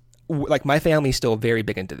Bears, like my family's still very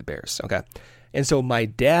big into the Bears, okay? And so my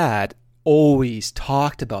dad always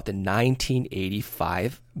talked about the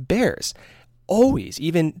 1985 Bears. Always.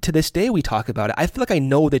 Even to this day, we talk about it. I feel like I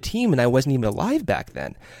know the team and I wasn't even alive back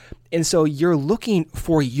then. And so you're looking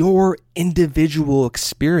for your individual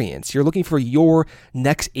experience. You're looking for your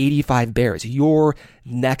next 85 Bears, your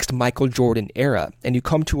next Michael Jordan era. And you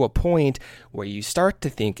come to a point where you start to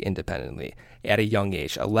think independently at a young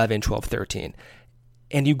age, 11, 12, 13.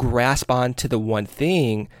 And you grasp onto the one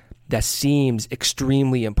thing that seems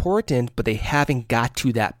extremely important, but they haven't got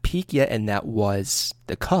to that peak yet, and that was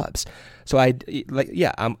the Cubs. So I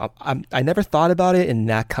never thought about it in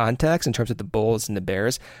that context in terms of the Bulls and the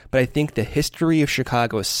Bears, but I think the history of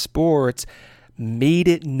Chicago sports made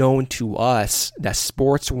it known to us that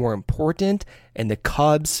sports were important, and the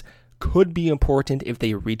Cubs could be important if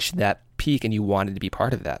they reached that peak, and you wanted to be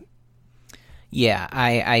part of that. Yeah,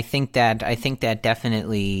 I think that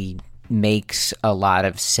definitely makes a lot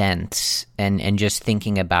of sense, and just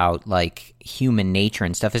thinking about like human nature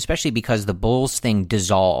and stuff, especially because the Bulls thing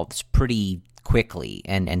dissolves pretty quickly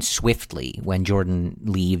and swiftly when Jordan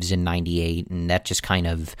leaves in 98, and that just kind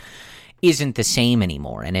of isn't the same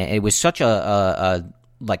anymore. And it was such a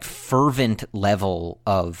like fervent level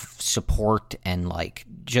of support and like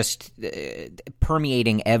just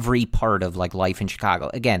permeating every part of like life in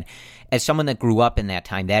Chicago. Again, as someone that grew up in that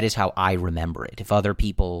time, that is how I remember it. If other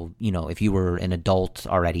people, if you were an adult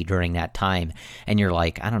already during that time and you're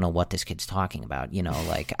like, I don't know what this kid's talking about,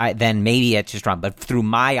 then maybe it's just wrong. But through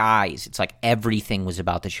my eyes, it's like everything was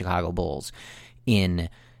about the Chicago Bulls in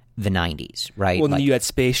the 90s, right? Well, like, you had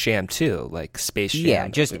Space Jam too, like Space Jam. Yeah,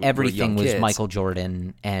 just everything was Michael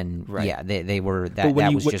Jordan, and they were that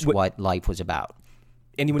was just what life was about.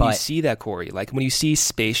 And when you see that, Corey, like when you see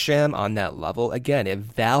Space Jam on that level, again, it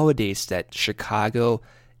validates that Chicago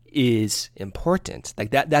is important.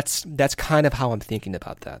 Like that's kind of how I'm thinking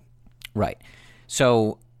about that. Right.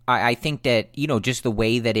 So I think that, just the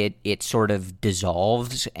way that it sort of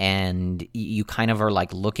dissolves, and you kind of are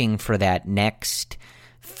like looking for that next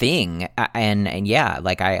thing, and yeah,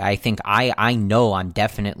 like I think I know I'm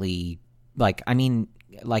definitely like, I mean,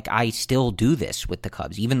 like I still do this with the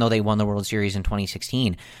Cubs, even though they won the World Series in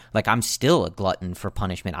 2016. Like I'm still a glutton for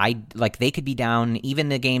punishment. They could be down, even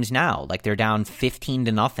the games now, like they're down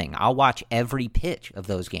 15-0. I'll watch every pitch of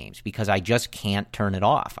those games because I just can't turn it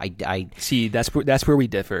off. I see that's where we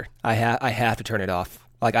differ. I have to turn it off.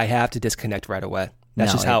 Like I have to disconnect right away.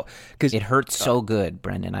 That's just how, because it hurts so good,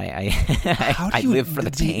 Brendan. I live for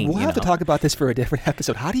the pain. We'll have to talk about this for a different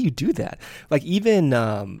episode. How do you do that? Like even,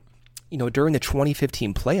 during the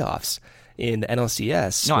 2015 playoffs in the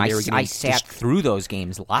NLCS. No, I sat through those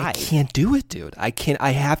games live. I can't do it, dude. I can't.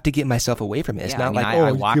 I have to get myself away from it. It's not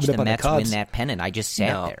I watched the Mets win that pennant. I just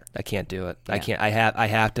sat there. I can't do it. Yeah. I can't. I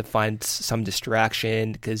have to find some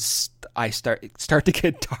distraction because I start to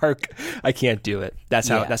get dark. I can't do it. That's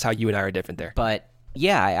how you and I are different there. But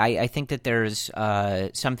yeah, I think that there's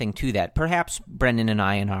something to that. Perhaps Brendan and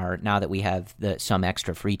I, now that we have some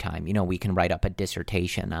extra free time, we can write up a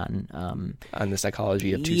dissertation on the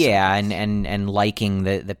psychology of two sides. and liking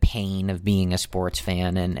the pain of being a sports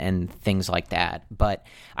fan and things like that. But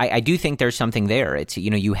I do think there's something there. It's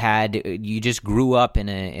you just grew up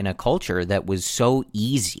in a culture that was so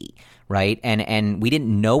easy, right? And we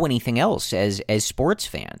didn't know anything else as sports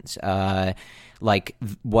fans. Like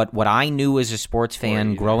what I knew as a sports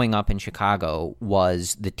fan growing up in Chicago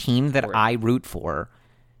was the team that I root for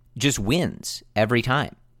just wins every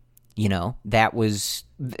time. That was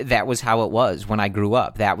how it was when I grew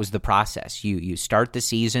up. That was the process. You start the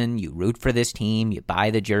season, you root for this team, you buy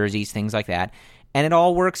the jerseys, things like that. And it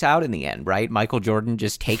all works out in the end, right? Michael Jordan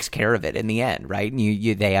just takes care of it in the end, right? And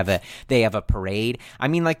they have a parade. I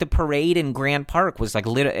mean, like the parade in Grant Park was like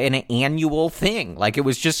an annual thing. Like it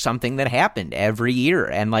was just something that happened every year.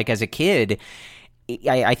 And like as a kid,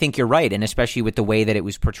 I think you're right, and especially with the way that it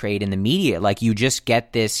was portrayed in the media, like you just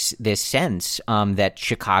get this sense that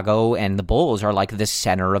Chicago and the Bulls are like the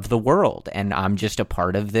center of the world, and I'm just a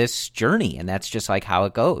part of this journey, and that's just like how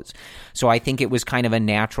it goes. So I think it was kind of a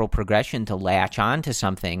natural progression to latch on to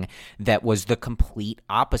something that was the complete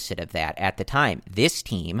opposite of that at the time. This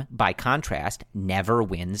team, by contrast, never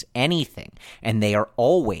wins anything, and they are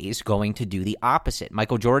always going to do the opposite.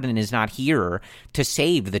 Michael Jordan is not here to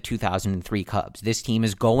save the 2003 Cubs. This team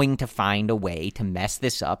is going to find a way to mess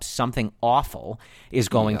this up. Something awful is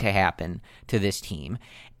going to happen to this team.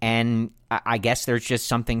 And I guess there's just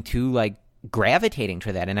something to like gravitating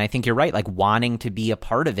to that. And I think you're right, like wanting to be a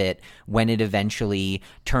part of it when it eventually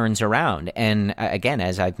turns around. And again,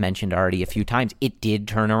 as I've mentioned already a few times, it did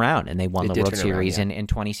turn around and they won the World Series in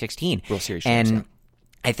 2016. World Series and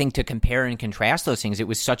I think to compare and contrast those things, it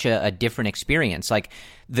was such a different experience. Like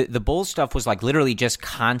the Bulls stuff was like literally just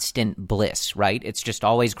constant bliss, right? It's just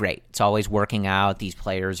always great. It's always working out. These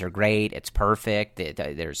players are great. It's perfect.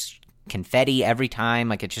 There's confetti every time.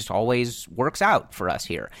 Like it just always works out for us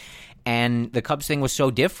here. And the Cubs thing was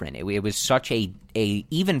so different. It was such a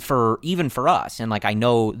even for us. And like I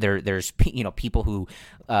know there's people who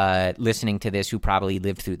listening to this who probably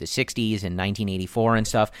lived through the 60s and 1984 and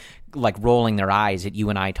stuff, like rolling their eyes at you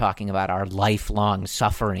and I talking about our lifelong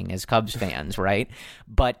suffering as Cubs fans, right?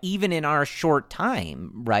 But even in our short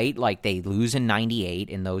time, right, like they lose in 98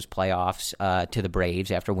 in those playoffs to the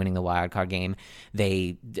Braves after winning the wild card game.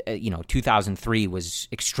 They, 2003 was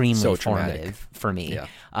extremely formative for me.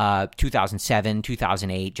 Yeah. 2007,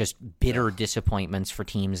 2008, just bitter disappointments for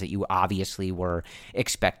teams that you obviously were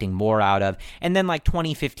expecting more out of. And then like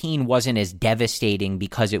 2015 wasn't as devastating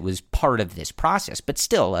because it was part of this process, but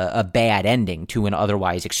still a bad ending to an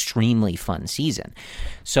otherwise extremely fun season.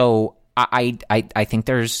 So I think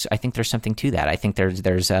there's something to that. I think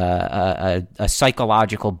there's a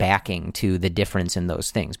psychological backing to the difference in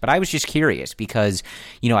those things. But I was just curious because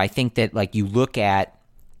I think that like you look at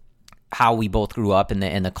how we both grew up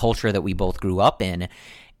and the culture that we both grew up in,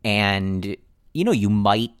 and you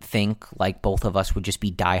might think like both of us would just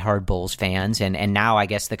be diehard Bulls fans, and now I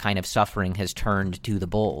guess the kind of suffering has turned to the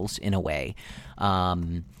Bulls in a way,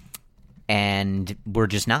 and we're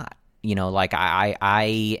just not. Like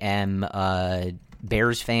I am a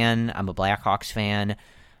Bears fan, I'm a Blackhawks fan,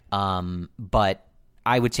 but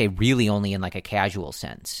I would say really only in like a casual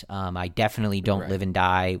sense. I definitely don't live and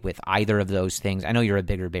die with either of those things. I know you're a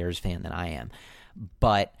bigger Bears fan than I am,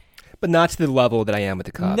 but not to the level that I am with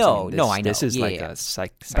the Cubs. No, I know. This is a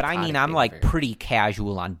but I mean, I'm like pretty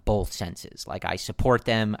casual on both senses. Like I support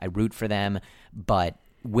them, I root for them, but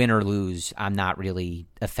win or lose, I'm not really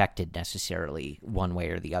affected necessarily one way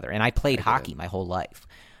or the other. And I played hockey my whole life,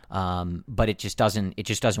 but it just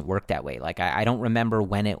doesn't work that way. Like I don't remember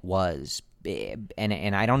when it was,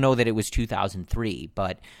 and I don't know that it was 2003,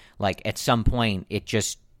 but like at some point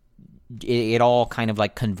it all kind of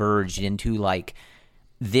like converged into like,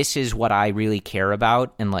 this is what I really care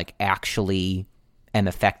about and like actually am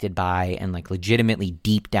affected by, and like legitimately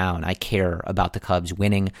deep down I care about the Cubs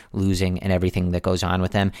winning, losing, and everything that goes on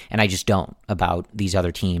with them, and I just don't about these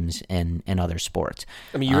other teams and other sports.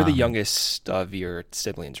 I mean, you're the youngest of your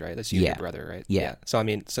siblings, right? That's you and your brother, right? Yeah. So I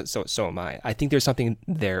mean, so am I. I think there's something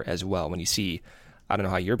there as well when you see I don't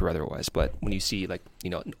know how your brother was, but when you see like,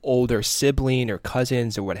 an older sibling or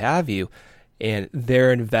cousins or what have you, and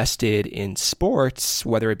they're invested in sports,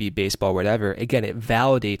 whether it be baseball or whatever, again, it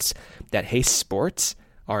validates that, hey, sports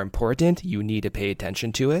are important. You need to pay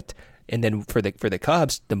attention to it. And then for the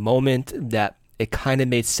Cubs, the moment that it kind of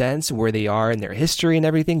made sense where they are in their history and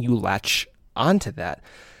everything, you latch onto that.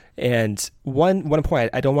 And one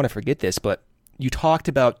point, I don't want to forget this, but you talked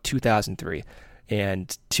about 2003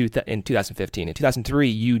 and in 2015. In 2003,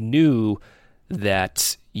 you knew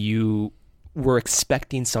that you were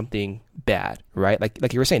expecting something bad, right?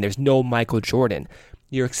 Like you were saying, there's no Michael Jordan.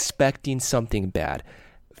 You're expecting something bad.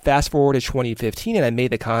 Fast forward to 2015, and I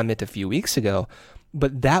made the comment a few weeks ago,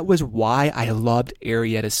 but that was why I loved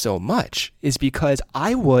Arrieta so much, is because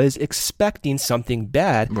I was expecting something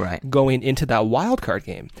bad going into that wild card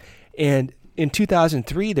game. And in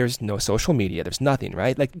 2003, there's no social media. There's nothing,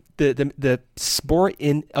 right? Like the sport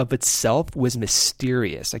in of itself was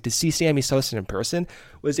mysterious. Like to see Sammy Sosa in person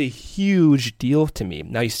was a huge deal to me.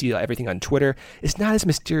 Now you see everything on Twitter. It's not as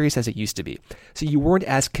mysterious as it used to be. So you weren't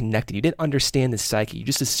as connected. You didn't understand the psyche. You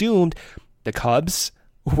just assumed the Cubs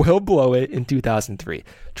will blow it in 2003.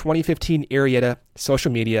 2015, Arrieta,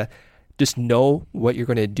 social media. Just know what you're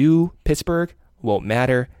going to do. Pittsburgh won't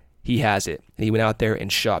matter. He has it. And he went out there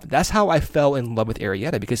and shoved. That's how I fell in love with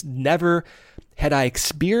Arrieta, because never had I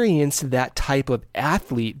experienced that type of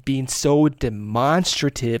athlete being so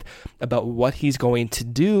demonstrative about what he's going to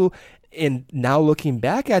do. And now looking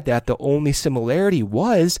back at that, the only similarity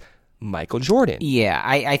was Michael Jordan. Yeah,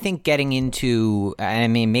 I think getting into, I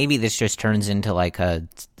mean, maybe this just turns into like a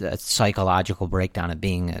psychological breakdown of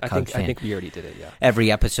being a Cubs fan. I think we already did it, yeah.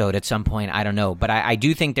 Every episode at some point, I don't know. But I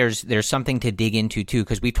do think there's something to dig into, too,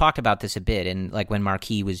 because we've talked about this a bit. And like when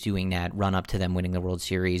Marquee was doing that run up to them winning the World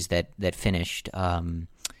Series that finished,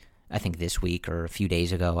 I think this week or a few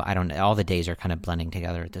days ago. I don't know. All the days are kind of blending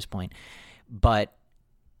together at this point. But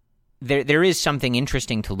there is something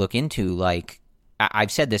interesting to look into, like,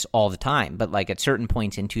 I've said this all the time, but like at certain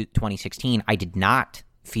points in 2016, I did not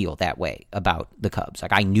feel that way about the Cubs.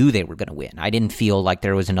 Like I knew they were going to win. I didn't feel like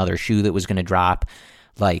there was another shoe that was going to drop.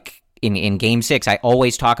 Like in Game 6, I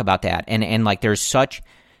always talk about that, and like there's such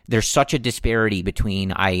a disparity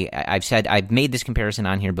between. I've made this comparison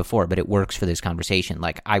on here before, but it works for this conversation.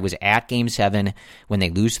 Like I was at Game 7 when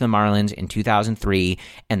they lose to the Marlins in 2003,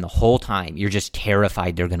 and the whole time you're just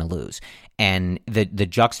terrified they're going to lose. And the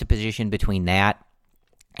juxtaposition between that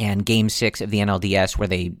and Game 6 of the NLDS, where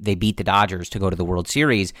they beat the Dodgers to go to the World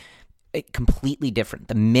Series, completely different.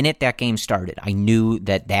 The minute that game started, I knew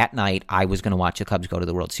that night I was going to watch the Cubs go to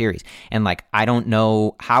the World Series. And like, I don't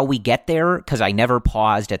know how we get there, because I never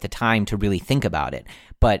paused at the time to really think about it.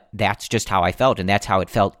 But that's just how I felt, and that's how it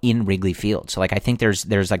felt in Wrigley Field. So like, I think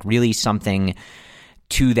there's like really something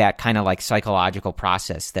to that kind of like psychological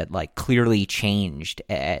process that like clearly changed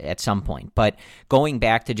at some point. But going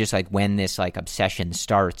back to just like when this like obsession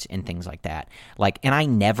starts and things like that, like, and I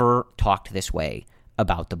never talked this way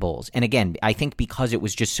about the Bulls. And again, I think because it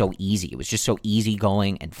was just so easy, it was just so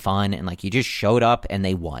easygoing and fun, and like you just showed up and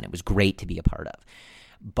they won. It was great to be a part of.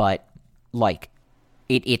 But like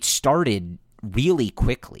it started really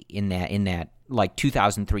quickly in that like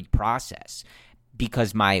 2003 process.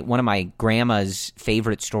 Because one of my grandma's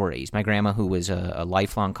favorite stories, my grandma, who was a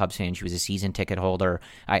lifelong Cubs fan, she was a season ticket holder.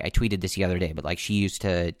 I tweeted this the other day, but like she used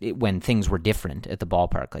to, when things were different at the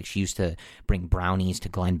ballpark, like she used to bring brownies to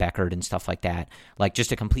Glenn Beckert and stuff like that, like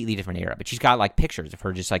just a completely different era. But she's got like pictures of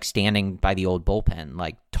her just like standing by the old bullpen,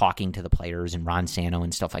 like talking to the players and Ron Santo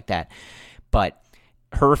and stuff like that. But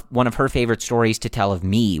one of her favorite stories to tell of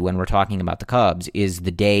me when we're talking about the Cubs is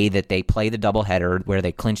the day that they play the doubleheader where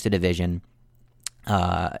they clinched the division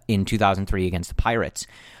in 2003 against the Pirates,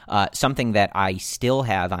 something that I still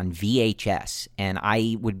have on VHS, and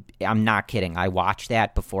I'm not kidding, I watched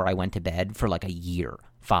that before I went to bed for like a year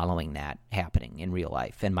following that happening in real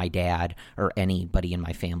life, and my dad or anybody in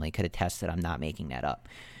my family could attest that I'm not making that up.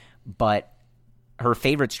 But her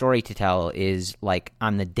favorite story to tell is like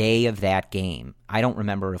on the day of that game, I don't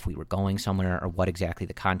remember if we were going somewhere or what exactly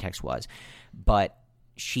the context was, but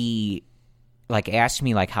she like asked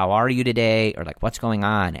me like, how are you today? Or like, what's going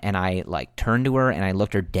on? And I like turned to her and I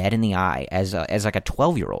looked her dead in the eye as like a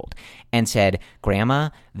 12-year-old and said,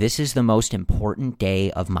 Grandma, this is the most important day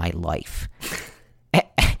of my life.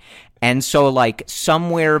 And so like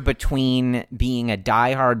somewhere between being a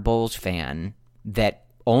diehard Bulls fan that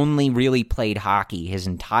only really played hockey his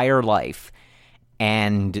entire life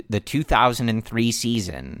and the 2003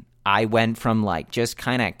 season, I went from like just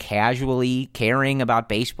kind of casually caring about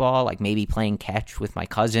baseball, like maybe playing catch with my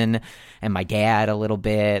cousin and my dad a little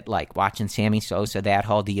bit, like watching Sammy Sosa, that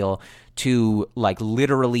whole deal, to like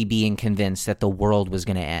literally being convinced that the world was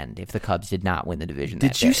going to end if the Cubs did not win the division.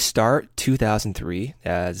 Did you start 2003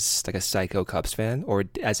 as like a psycho Cubs fan, or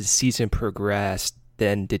as the season progressed,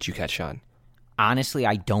 then did you catch on? Honestly,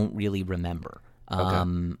 I don't really remember.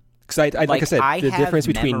 Okay. Because like I said, the difference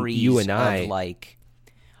between you and I,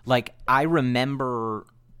 like I remember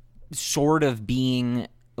sort of being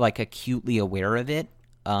like acutely aware of it.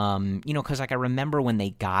 Because like I remember when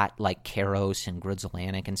they got like Karros and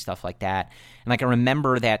Grudzielanek and stuff like that, and like I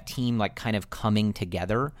remember that team like kind of coming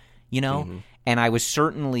together, and I was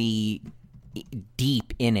certainly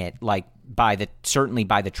deep in it, like certainly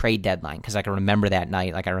by the trade deadline, because like I remember that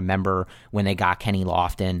night, like I remember when they got Kenny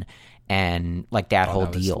Lofton and like that whole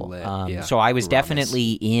deal. So I was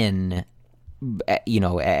definitely in,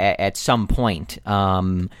 at some point.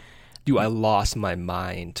 Dude, I lost my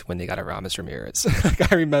mind when they got Aramis Ramirez.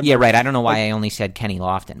 Like, I remember. Yeah, right. I don't know why I only said Kenny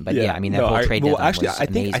Lofton, but I mean that whole trade deadline was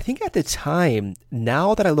amazing. I think at the time,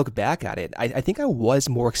 now that I look back at it, I think I was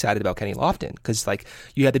more excited about Kenny Lofton because like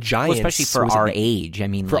you had the Giants, especially for our age. I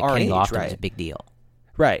mean, like Kenny Lofton was a big deal.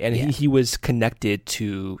 Right, and he was connected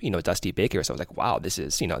to Dusty Baker, so I was like, wow, this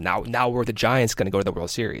is now we're the Giants going to go to the World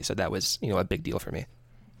Series, so that was a big deal for me.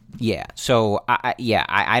 Yeah, so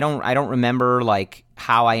I don't remember like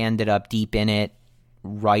how I ended up deep in it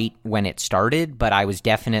right when it started, but I was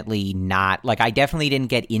definitely not like I definitely didn't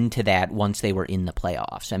get into that once they were in the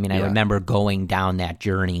playoffs. I mean, I remember going down that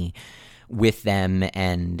journey with them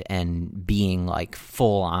and being like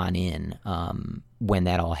full on in when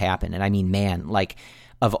that all happened. And I mean, man, like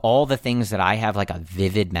of all the things that I have like a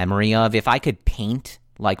vivid memory of, if I could paint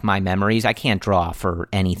like my memories, I can't draw for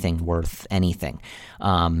anything worth anything.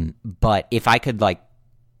 But if I could like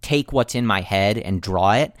take what's in my head and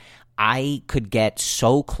draw it, I could get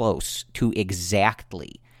so close to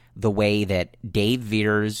exactly the way that Dave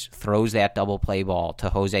Veers throws that double play ball to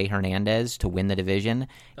Jose Hernandez to win the division.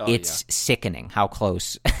 It's sickening how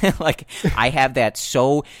close. Like I have that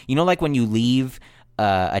so, like when you leave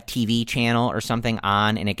a TV channel or something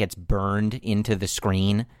on and it gets burned into the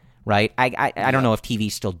screen, right? I don't know if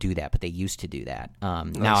TVs still do that, but they used to do that.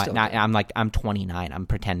 I'm 29. I'm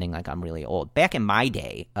pretending like I'm really old. Back in my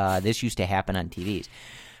day, this used to happen on TVs.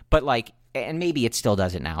 But like, and maybe it still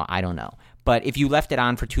does it now. I don't know. But if you left it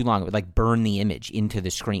on for too long, it would like burn the image into the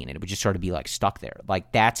screen, and it would just sort of be like stuck there.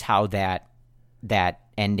 Like that's how that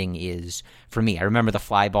ending is for me. I remember the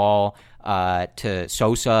fly ball to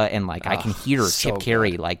Sosa, and like I can hear Chip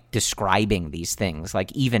Carey like describing these things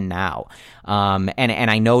like even now. And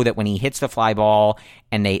I know that when he hits the fly ball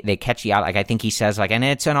and they catch you out, like I think he says like, and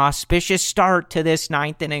it's an auspicious start to this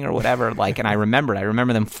ninth inning or whatever. Like, and I remember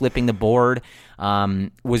them flipping the board.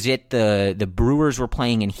 Was it the Brewers were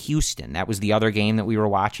playing in Houston? That was the other game that we were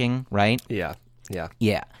watching, right? Yeah.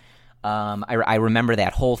 I remember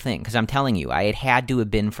that whole thing because I'm telling you, it had to have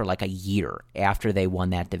been for like a year after they won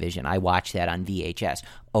that division. I watched that on VHS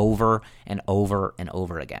over and over and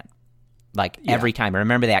over again. Like every time. I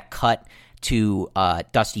remember that cut to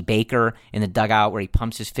Dusty Baker in the dugout where he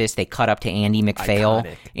pumps his fist. They cut up to Andy McPhail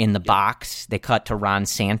in the box. They cut to Ron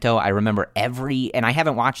Santo. I remember and I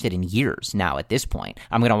haven't watched it in years now at this point.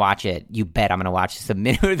 I'm going to watch it. You bet I'm going to watch this the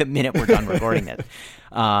minute we're done recording this.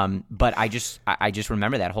 But I just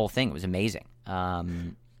remember that whole thing. It was amazing.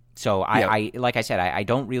 So I like I said, I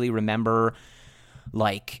don't really remember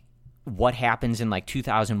like what happens in like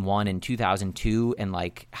 2001 and 2002 and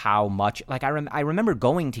like how much like I remember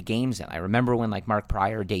going to games then. I remember when like Mark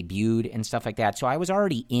Pryor debuted and stuff like that. So I was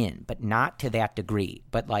already in, but not to that degree.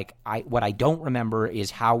 But like what I don't remember is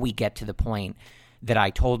how we get to the point that I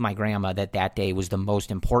told my grandma that day was the most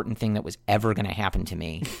important thing that was ever going to happen to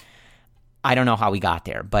me. I don't know how we got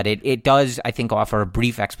there, but it does, I think, offer a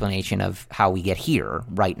brief explanation of how we get here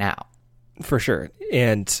right now. For sure.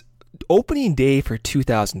 And opening day for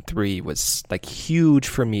 2003 was like huge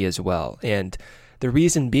for me as well. And the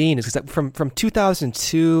reason being is because from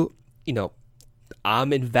 2002,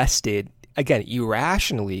 I'm invested, again,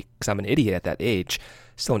 irrationally, because I'm an idiot at that age,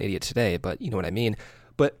 still an idiot today, but you know what I mean.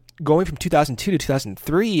 But going from 2002 to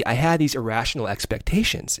 2003, I had these irrational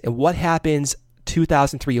expectations. And what happens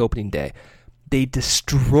 2003 opening day? They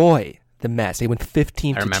destroy the Mets. They went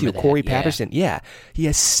 15-2. Corey Patterson, he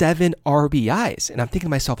has 7 RBIs. And I'm thinking to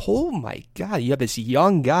myself, oh my God, you have this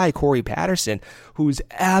young guy, Corey Patterson, who's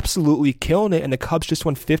absolutely killing it, and the Cubs just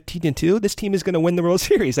won 15-2. This team is going to win the World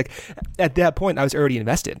Series. Like at that point, I was already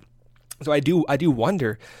invested. So I do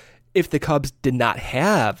wonder if the Cubs did not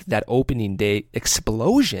have that opening day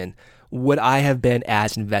explosion, would I have been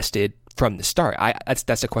as invested from the start?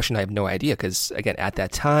 That's a question I have no idea, because again, at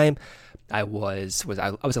that time, I was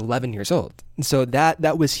 11 years old, and so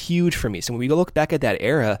that was huge for me. So when we look back at that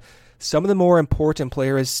era, some of the more important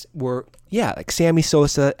players were, like Sammy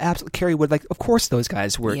Sosa, absolutely, Kerry Wood, like, of course those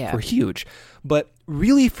guys were huge. But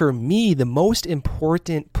really for me, the most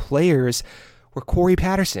important players were Corey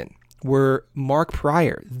Patterson, were Mark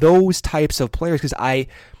Prior, those types of players, because I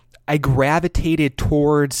gravitated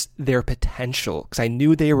towards their potential, because I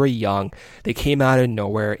knew they were young. They came out of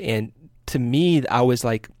nowhere, and to me, I was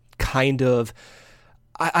like kind of,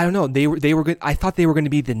 I don't know. They were good. I thought they were going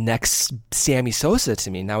to be the next Sammy Sosa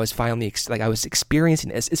to me, and I was finally I was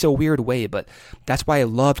experiencing it. It's a weird way, but that's why I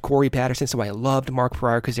loved Corey Patterson. So I loved Mark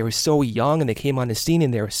Prior, because they were so young and they came on the scene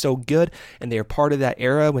and they were so good, and they were part of that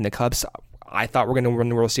era when the Cubs, I thought, were going to win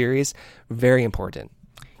the World Series. Very important.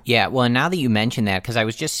 Yeah. Well, now that you mention that, because I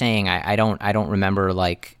was just saying I don't remember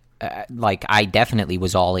like I definitely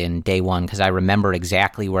was all in day one, because I remember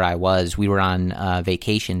exactly where I was. We were on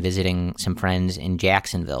vacation visiting some friends in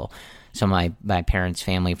Jacksonville, some of my parents'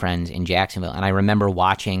 family friends in Jacksonville, and I remember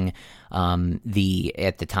watching at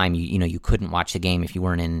the time, you couldn't watch the game if you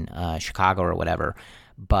weren't in Chicago or whatever,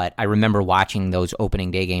 but I remember watching those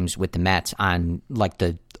opening day games with the Mets on like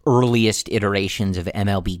the earliest iterations of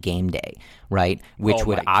MLB Game Day, right? Which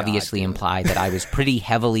would obviously imply that I was pretty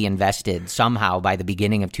heavily invested somehow by the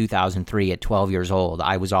beginning of 2003 at 12 years old.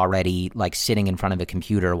 I was already like sitting in front of a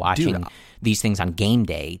computer watching these things on Game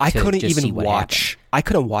Day. I couldn't even watch. I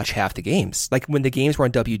couldn't watch half the games. Like when the games were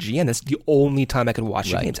on WGN, that's the only time I could watch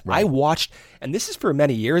the games. Right. I watched, and this is for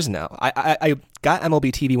many years now. I got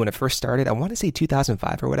MLB TV when it first started. I want to say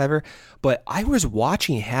 2005 or whatever, but I was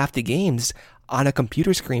watching half the games on a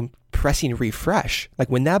computer screen pressing refresh. Like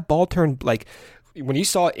when that ball turned, like when you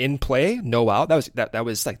saw it in play, no out, that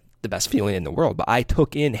was like the best feeling in the world. But I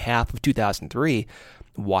took in half of 2003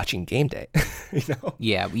 watching Game Day.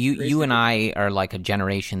 Yeah, you and I are like a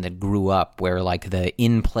generation that grew up where like the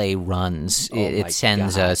in-play runs, it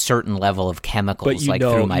sends a certain level of chemicals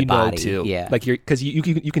through my body. Too. Yeah, like because you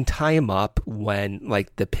can time up when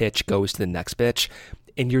like the pitch goes to the next pitch,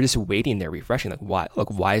 and you're just waiting there, refreshing. Like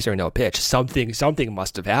why is there no pitch? Something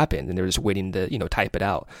must have happened, and they're just waiting to type it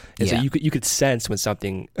out. And so you could sense when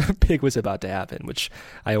something big was about to happen, which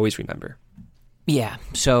I always remember. Yeah,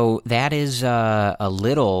 so that is a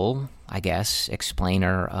little, I guess,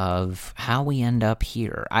 explainer of how we end up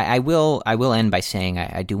here. I will end by saying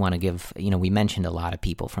I do want to give, we mentioned a lot of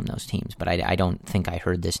people from those teams, but I don't think I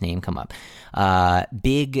heard this name come up.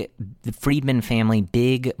 The Friedman family,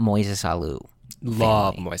 big Moises Alou.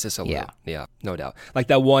 Love Moises Alou. Yeah, no doubt. Like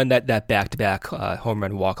that one, that back-to-back home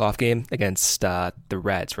run walk-off game against the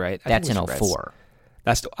Reds, right? That's in 2004.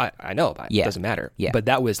 That's I know, but it doesn't matter. Yeah. But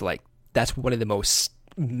that was like, that's one of the most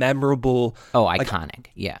memorable. Oh, iconic.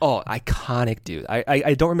 Yeah. Oh, iconic, dude.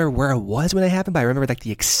 I don't remember where I was when it happened, but I remember like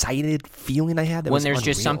the excited feeling I had. When there's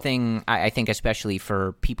just something, I think, especially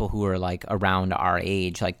for people who are like around our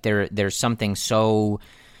age, like there's something so,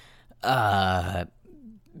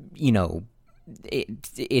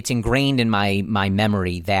 it's ingrained in my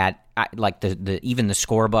memory that like even the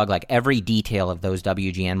score bug, like every detail of those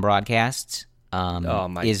WGN broadcasts.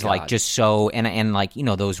 Is God. Like just so, and like,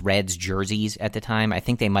 those Reds jerseys at the time, I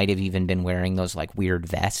think they might have even been wearing those like weird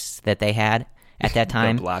vests that they had at that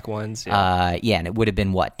time. The black ones. Yeah. And it would have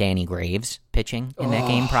been Danny Graves pitching in that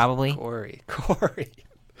game, probably. Corey.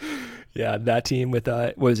 Yeah, that team with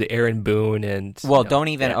what was it, Aaron Boone and don't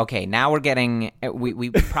even. Okay, now we're getting. We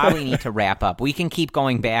probably need to wrap up. We can keep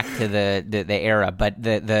going back to the era, but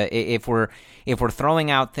if we're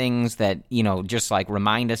throwing out things that just like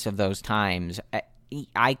remind us of those times,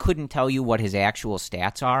 I couldn't tell you what his actual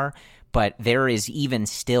stats are, but there is even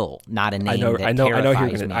still not a name that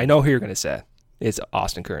terrifies me. I know who you're going to say. It's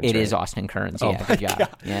Austin Kearns. It is Austin Kearns. Yeah, good job.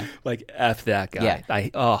 God. Yeah, like F that guy.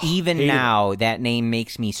 Yeah. Even now, that name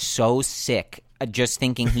makes me so sick. Just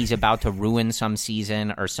thinking he's about to ruin some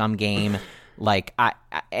season or some game. Like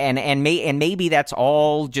and maybe that's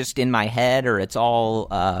all just in my head, or it's all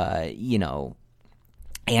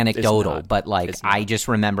anecdotal, but like I just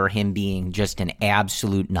remember him being just an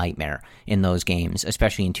absolute nightmare in those games,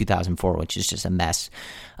 especially in 2004, which is just a mess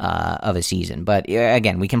of a season. But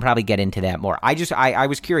again, we can probably get into that more. I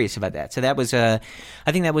was curious about that, so that was I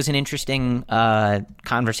think that was an interesting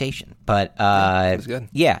conversation. But it was good.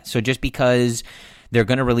 Yeah, so just because they're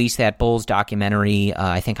going to release that Bulls documentary,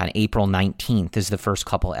 I think on April 19th is the first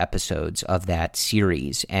couple episodes of that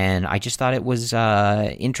series, and I just thought it was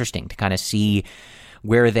interesting to kind of see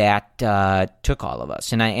where that took all of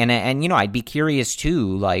us. And I'd be curious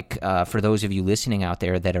too, like for those of you listening out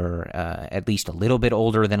there that are at least a little bit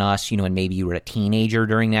older than us, and maybe you were a teenager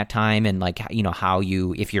during that time, and like, how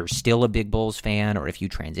if you're still a big Bulls fan, or if you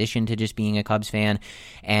transitioned to just being a Cubs fan,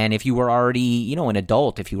 and if you were already, an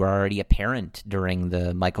adult, if you were already a parent during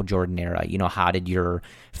the Michael Jordan era, how did your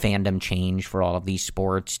fandom change for all of these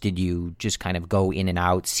sports? Did you just kind of go in and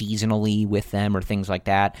out seasonally with them or things like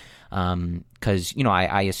that? Because,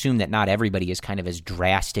 I assume that not everybody is kind of as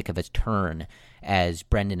drastic of a turn as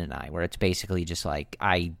Brendan and I, where it's basically just like,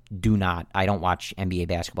 I don't watch NBA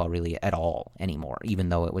basketball really at all anymore, even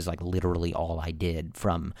though it was like literally all I did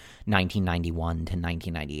from 1991 to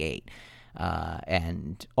 1998.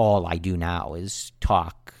 And all I do now is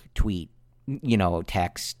talk, tweet,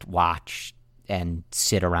 text, watch, and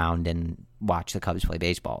sit around and watch the Cubs play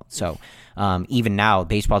baseball. So even now,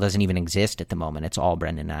 baseball doesn't even exist at the moment. It's all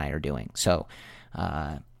Brendan and I are doing. So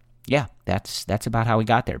that's about how we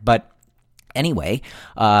got there. But anyway,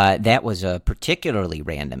 that was a particularly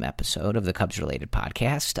random episode of the Cubs Related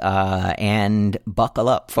podcast. And buckle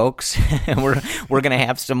up, folks. we're going to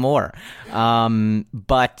have some more.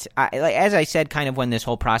 But as I said, kind of when this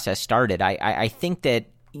whole process started, I think that,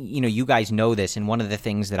 you guys know this. And one of the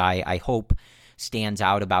things that I hope stands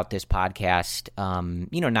out about this podcast,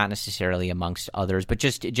 not necessarily amongst others, but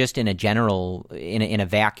just in a general, in a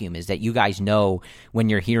vacuum, is that you guys know when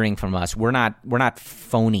you're hearing from us, we're not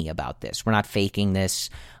phony about this. We're not faking this.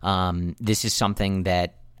 This is something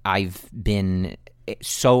that I've been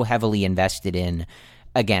so heavily invested in.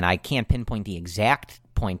 Again, I can't pinpoint the exact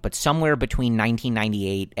point, but somewhere between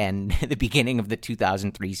 1998 and the beginning of the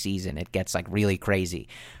 2003 season, it gets like really crazy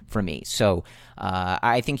for me. So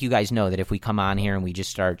I think you guys know that if we come on here and we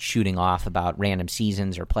just start shooting off about random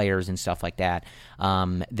seasons or players and stuff like that,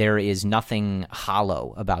 there is nothing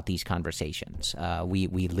hollow about these conversations.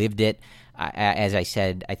 We lived it. As I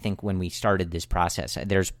said, I think when we started this process,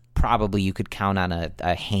 there's probably, you could count on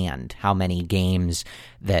a hand how many games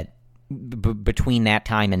that between that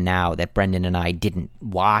time and now that Brendan and I didn't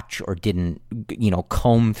watch or didn't,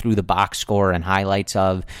 comb through the box score and highlights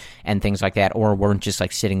of and things like that, or weren't just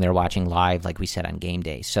like sitting there watching live like we said on game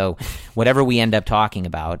day. So whatever we end up talking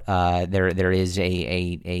about, there is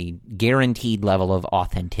a guaranteed level of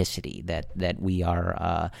authenticity that we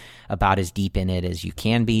are about as deep in it as you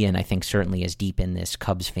can be, and I think certainly as deep in this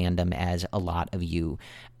Cubs fandom as a lot of you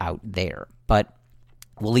out there. But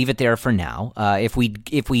we'll leave it there for now. If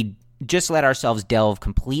we just let ourselves delve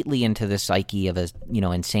completely into the psyche of a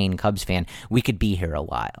insane Cubs fan, we could be here a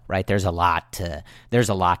while, right? There's a lot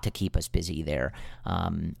to keep us busy there.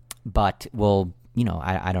 But we'll,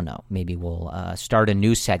 I don't know. Maybe we'll start a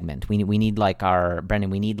new segment. We need like Brendan.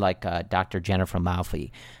 We need like Dr. Jennifer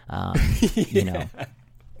Malfi,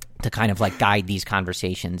 to kind of like guide these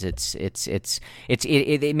conversations. It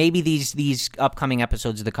maybe these upcoming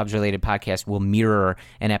episodes of the Cubs Related podcast will mirror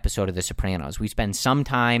an episode of The Sopranos. We spend some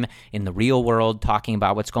time in the real world talking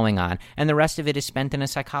about what's going on, and the rest of it is spent in a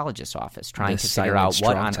psychologist's office trying to figure out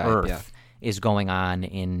what on earth is going on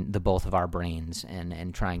in the both of our brains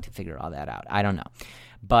and trying to figure all that out. I don't know.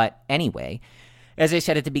 But anyway, as I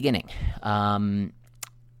said at the beginning,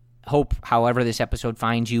 hope, however this episode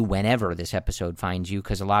finds you, whenever this episode finds you,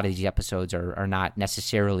 because a lot of these episodes are not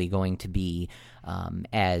necessarily going to be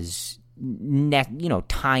as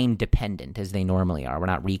time dependent as they normally are. We're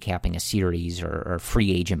not recapping a series or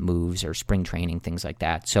free agent moves or spring training, things like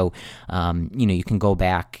that. So you can go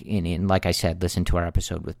back and like I said, listen to our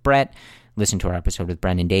episode with Brett, listen to our episode with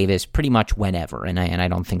Brendan Davis, pretty much whenever, and I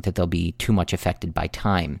don't think that they'll be too much affected by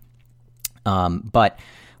time. But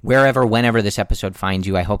whenever this episode finds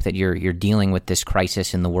you, I hope that you're dealing with this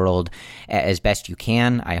crisis in the world as best you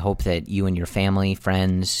can. I hope that you and your family,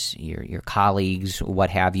 friends, your colleagues, what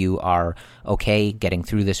have you, are okay, getting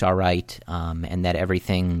through this all right, and that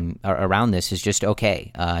everything around this is just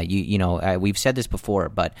okay. We've said this before,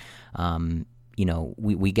 but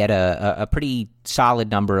we get a pretty solid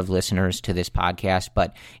number of listeners to this podcast,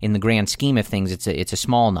 but in the grand scheme of things, it's a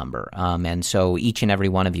small number. And so each and every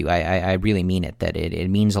one of you, I really mean it, that it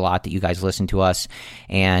means a lot that you guys listen to us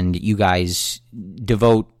and you guys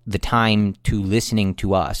devote the time to listening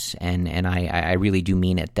to us. And I really do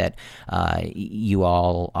mean it, that you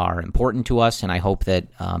all are important to us. And I hope that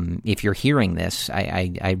if you're hearing this,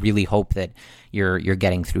 I really hope that you're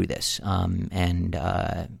getting through this.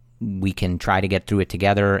 we can try to get through it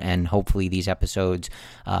together, and hopefully these episodes,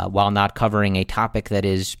 while not covering a topic that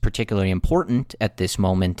is particularly important at this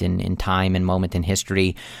moment in time and moment in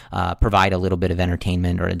history, provide a little bit of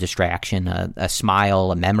entertainment or a distraction, a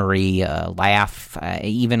smile, a memory, a laugh,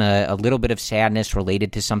 even a little bit of sadness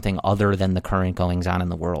related to something other than the current goings on in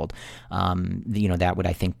the world. That would,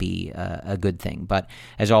 I think, be a good thing. But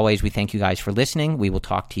as always, we thank you guys for listening. We will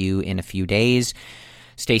talk to you in a few days.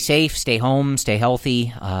 Stay safe, stay home, stay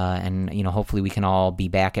healthy, and hopefully we can all be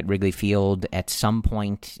back at Wrigley Field at some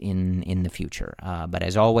point in the future. But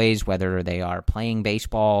as always, whether they are playing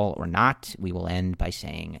baseball or not, we will end by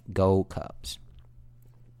saying, "Go Cubs."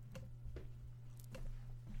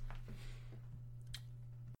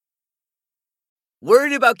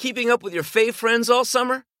 Worried about keeping up with your fave friends all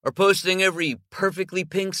summer? Or posting every perfectly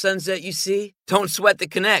pink sunset you see? Don't sweat the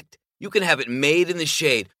Connect. You can have it made in the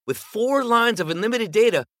shade with 4 lines of unlimited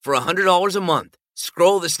data for $100 a month.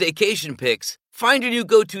 Scroll the staycation pics, find your new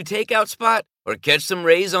go-to takeout spot, or catch some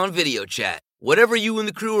rays on video chat. Whatever you and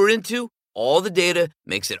the crew are into, all the data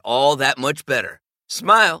makes it all that much better.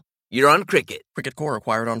 Smile, you're on Cricket. Cricket Core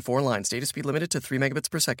acquired on 4 lines. Data speed limited to 3 megabits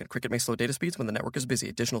per second. Cricket may slow data speeds when the network is busy.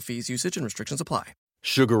 Additional fees, usage, and restrictions apply.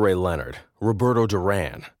 Sugar Ray Leonard, Roberto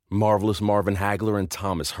Duran, Marvelous Marvin Hagler, and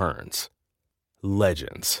Thomas Hearns.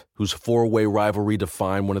 Legends, whose 4-way rivalry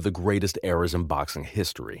defined one of the greatest eras in boxing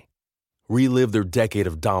history. Relive their decade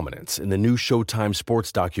of dominance in the new Showtime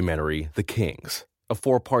sports documentary, The Kings, a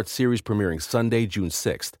 4-part series premiering Sunday, June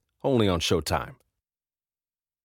 6th, only on Showtime.